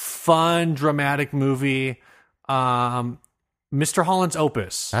 fun, dramatic movie. Mr. Holland's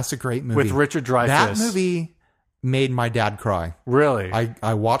Opus. That's a great movie. With Richard Dreyfuss. That movie made my dad cry. Really?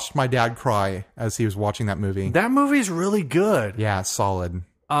 I watched my dad cry as he was watching that movie. That movie's really good. Yeah, it's solid.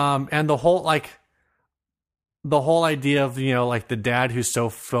 And the whole idea of, like the dad who's so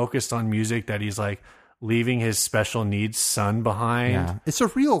focused on music that he's like leaving his special needs son behind. Yeah. It's a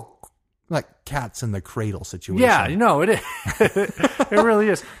real like cats in the cradle situation. Yeah, it is. It really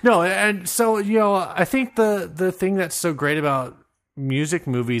is. No, and so, I think the thing that's so great about music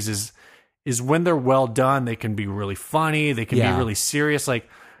movies is when they're well done, they can be really funny, they can be really serious. Like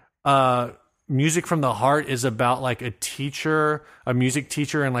Music from the Heart is about like a music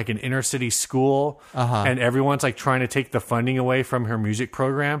teacher in like an inner city school, and everyone's like trying to take the funding away from her music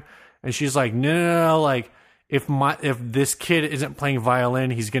program, and she's like, no, like if this kid isn't playing violin,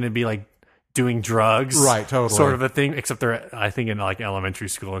 he's going to be like doing drugs, right? Totally, sort of a thing. Except they're, I think, in like elementary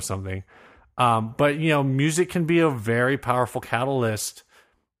school or something. But music can be a very powerful catalyst,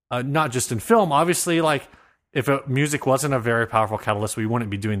 not just in film. Obviously, like, if music wasn't a very powerful catalyst, we wouldn't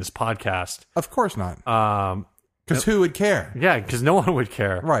be doing this podcast. Of course not. Because who would care? Yeah, because no one would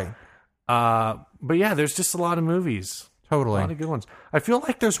care. Right. But yeah, there's just a lot of movies. Totally. A lot of good ones. I feel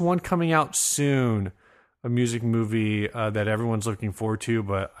like there's one coming out soon, a music movie that everyone's looking forward to,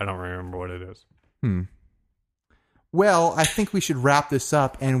 but I don't remember what it is. Well, I think we should wrap this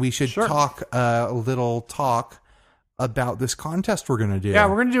up, and we should talk a little about this contest we're going to do. Yeah,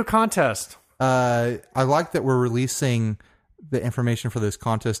 we're going to do a contest. I like that we're releasing the information for this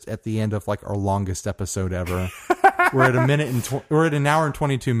contest at the end of like our longest episode ever. We're at an hour and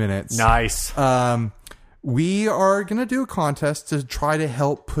 22 minutes. Nice. We are going to do a contest to try to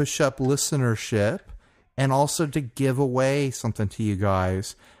help push up listenership and also to give away something to you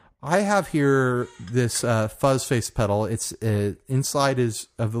guys. I have here this fuzz face pedal. It's inside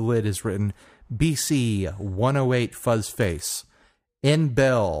of the lid is written BC 108 fuzz face. In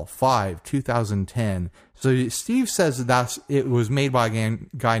Bell 5 2010. So Steve says it was made by a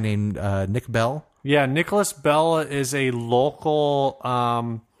guy named Nick Bell. Yeah, Nicholas Bell is a local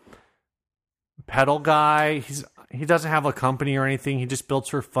pedal guy. He doesn't have a company or anything. He just builds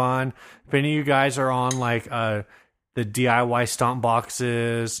for fun. If any of you guys are on like the DIY Stomp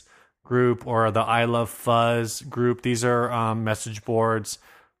Boxes group or the I Love Fuzz group, these are message boards.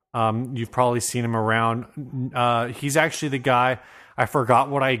 You've probably seen him around. He's actually the guy. I forgot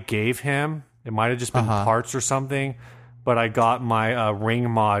what I gave him. It might have just been parts or something, but I got my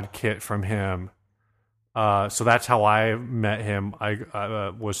ring mod kit from him. So that's how I met him.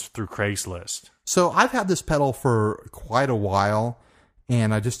 I was through Craigslist. So I've had this pedal for quite a while,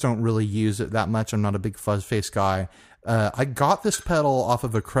 and I just don't really use it that much. I'm not a big fuzz face guy. I got this pedal off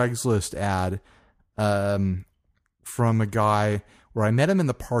of a Craigslist ad from a guy where I met him in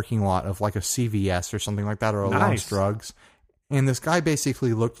the parking lot of like a CVS or something like that, or a Lounge Drugs. And this guy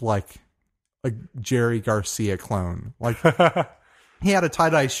basically looked like a Jerry Garcia clone. Like, he had a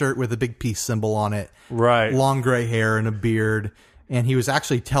tie-dye shirt with a big peace symbol on it. Right. Long gray hair and a beard. And he was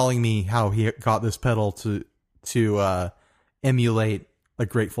actually telling me how he got this pedal to emulate a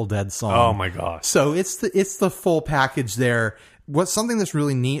Grateful Dead song. Oh my gosh. So it's the full package there. What's something that's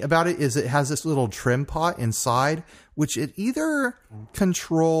really neat about it is it has this little trim pot inside, which it either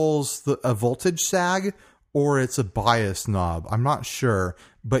controls a voltage sag or it's a bias knob. I'm not sure,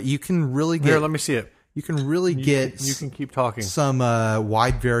 but you can really get... Here, let me see it. You can really get... You can keep talking. Some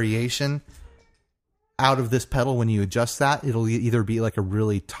wide variation out of this pedal when you adjust that. It'll either be like a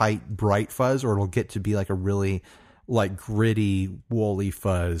really tight, bright fuzz, or it'll get to be like a really like gritty, woolly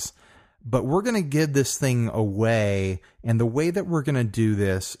fuzz. But we're going to give this thing away, and the way that we're going to do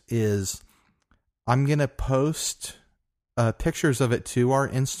this is I'm going to post pictures of it to our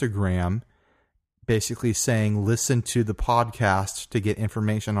Instagram, basically saying, listen to the podcast to get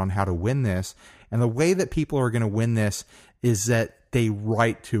information on how to win this. And the way that people are going to win this is that they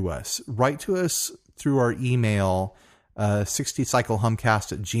write to us. Write to us through our email,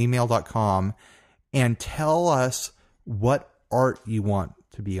 60cyclehumcast@gmail.com, and tell us what art you want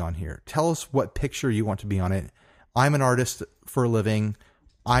to be on here. Tell us what picture you want to be on it. I'm an artist for a living.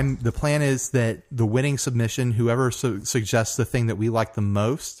 The plan is that the winning submission, whoever suggests the thing that we like the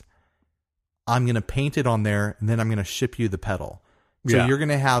most, I'm going to paint it on there, and then I'm going to ship you the pedal. So you're going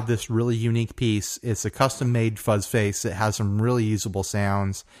to have this really unique piece. It's a custom-made fuzz face. It has some really usable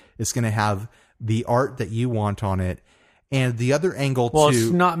sounds. It's going to have the art that you want on it. And the other angle,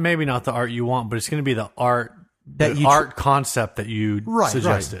 it's maybe not the art you want, but it's going to be the art concept that you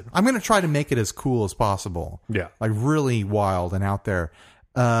suggested. Right. I'm going to try to make it as cool as possible. Yeah. Like really wild and out there.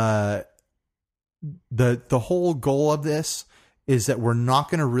 The whole goal of this is that we're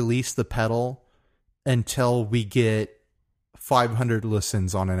not going to release the pedal until we get 500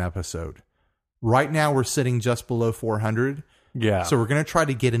 listens on an episode. Right now we're sitting just below 400. Yeah. So we're going to try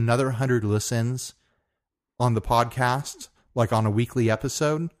to get another 100 listens on the podcast, like on a weekly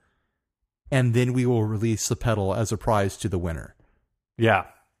episode. And then we will release the pedal as a prize to the winner. Yeah.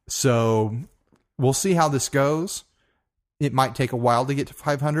 So we'll see how this goes. It might take a while to get to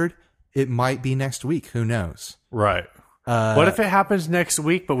 500. It might be next week. Who knows? Right. What if it happens next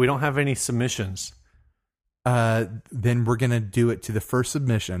week, but we don't have any submissions? Then we're going to do it to the first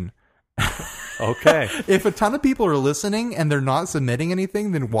submission. Okay. If a ton of people are listening and they're not submitting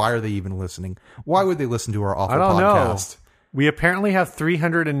anything, then why are they even listening? Why would they listen to our awful podcast? Know. We apparently have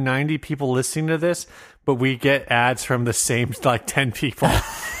 390 people listening to this, but we get ads from the same 10 people.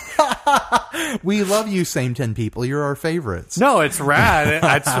 We love you, same 10 people. You're our favorites. No, it's rad.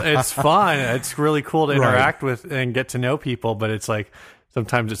 It's fun. It's really cool to interact with and get to know people, but it's like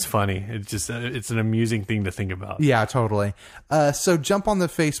sometimes it's funny. It's an amusing thing to think about. Yeah, totally. So jump on the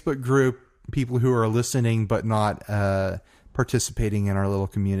Facebook group, people who are listening but not participating in our little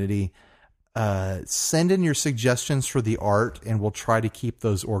community. Send in your suggestions for the art, and we'll try to keep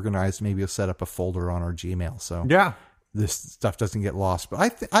those organized. Maybe we'll set up a folder on our Gmail. So yeah, this stuff doesn't get lost.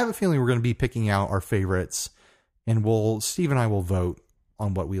 But I have a feeling we're going to be picking out our favorites, and Steve and I will vote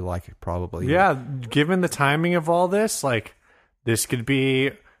on what we like, probably. Yeah, given the timing of all this, this could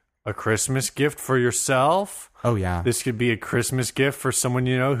be a Christmas gift for yourself. Oh, yeah. This could be a Christmas gift for someone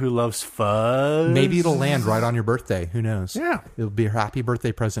you know who loves fuzz. Maybe it'll land right on your birthday. Who knows? Yeah. It'll be a happy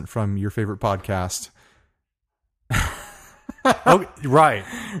birthday present from your favorite podcast. Oh, right.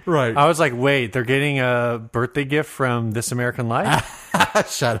 Right. I was like, wait, they're getting a birthday gift from This American Life?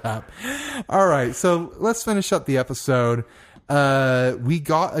 Shut up. All right. So let's finish up the episode. We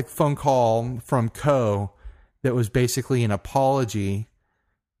got a phone call from Co that was basically an apology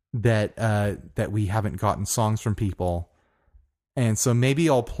that we haven't gotten songs from people. And so maybe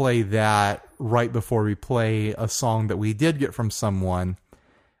I'll play that right before we play a song that we did get from someone.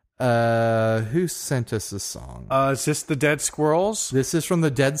 Who sent us this song? Is this the Dead Squirrels? This is from the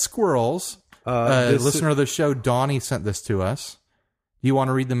Dead Squirrels. Listener of the show, Donnie, sent this to us. Do you want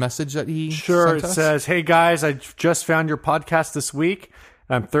to read the message that he sent us? It says, "Hey guys, I just found your podcast this week.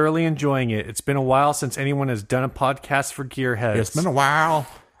 I'm thoroughly enjoying it. It's been a while since anyone has done a podcast for gearheads." It's been a while.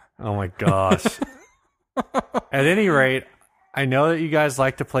 Oh my gosh. At any rate, I know that you guys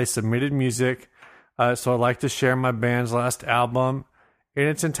like to play submitted music, so I'd like to share my band's last album in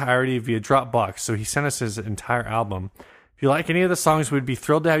its entirety via Dropbox. So he sent us his entire album. If you like any of the songs, we'd be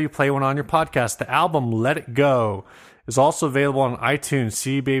thrilled to have you play one on your podcast. The album, Let It Go, is also available on iTunes,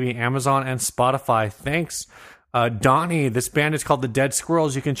 CD Baby, Amazon, and Spotify. Thanks, Donnie. This band is called The Dead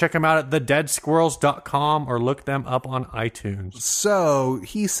Squirrels. You can check them out at thedeadsquirrels.com or look them up on iTunes. So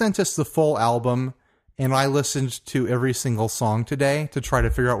he sent us the full album, and I listened to every single song today to try to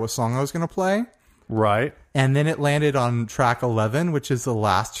figure out what song I was going to play. Right. And then it landed on track 11, which is the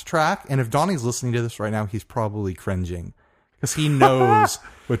last track. And if Donnie's listening to this right now, he's probably cringing because he knows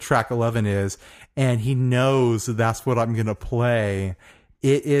what track 11 is, and he knows that's what I'm going to play.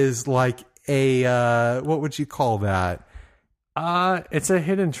 It is like a, what would you call that? It's a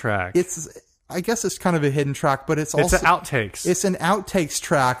hidden track. I guess it's kind of a hidden track, but it's It's also an outtakes. It's an outtakes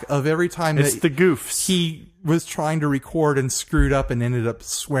track of every time It's that the goofs. he was trying to record and screwed up and ended up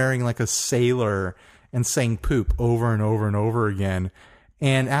swearing like a sailor and saying poop over and over and over again.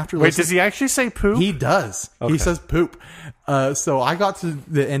 And after Wait, does he actually say poop? He does. Okay. He says poop. So I got to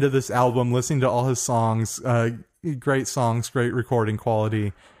the end of this album listening to all his songs. Great songs, great recording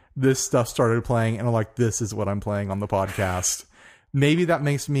quality. This stuff started playing, and I'm like, this is what I'm playing on the podcast. Maybe that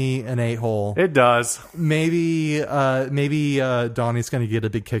makes me an a-hole. It does. Maybe Donnie's going to get a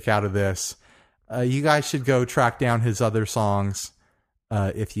big kick out of this. You guys should go track down his other songs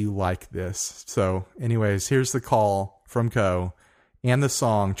if you like this. So anyways, here's the call from Co. and the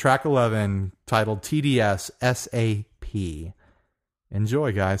song, track 11, titled TDS SAP.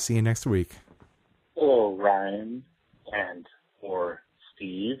 Enjoy, guys. See you next week. Hello, Ryan and or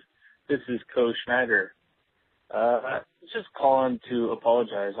Steve. This is Co Schneider. Just calling to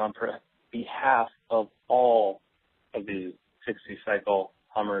apologize on behalf of all of the 60 cycle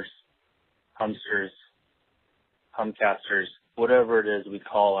hummers, humsters, humcasters, whatever it is we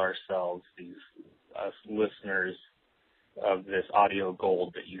call ourselves, these us listeners of this audio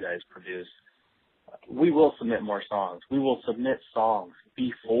gold that you guys produce. We will submit more songs. We will submit songs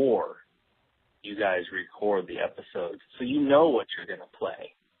before you guys record the episodes, so you know what you're going to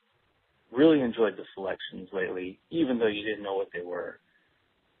play. Really enjoyed the selections lately, even though you didn't know what they were.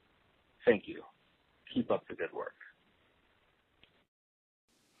 Thank you. Keep up the good work.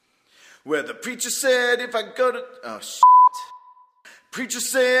 Where the preacher said if I go to... Oh, shit. Preacher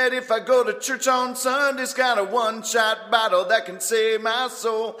said if I go to church on Sunday's got a one-shot battle that can save my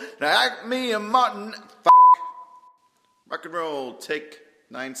soul. Now act me and Martin... Fuck. Rock and roll, take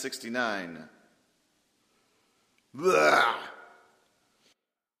 969. Blah.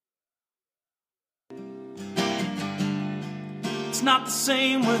 It's not the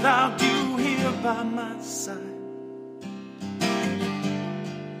same without you here by my side.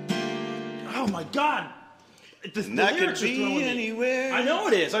 Oh my God! The That could lyrics are throwing be me. anywhere. I know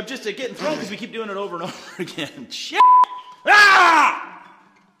it is. I'm just getting thrown because we keep doing it over and over again. Shit! Ah!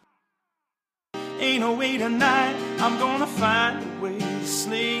 Ain't no way tonight. I'm gonna find a way to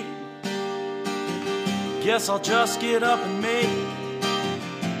sleep. Guess I'll just get up and make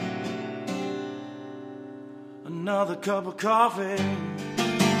another cup of coffee.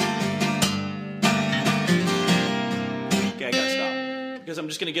 Okay, I gotta stop. Because I'm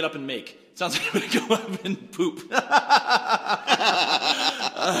just gonna get up and make. It sounds like I'm gonna go up and poop. I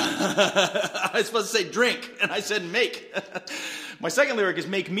was supposed to say drink, and I said make. My second lyric is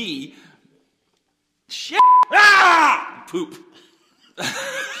make me. Shit! Ah! Poop.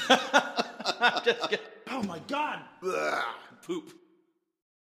 I'm just kidding. Oh my God. Blah. Poop.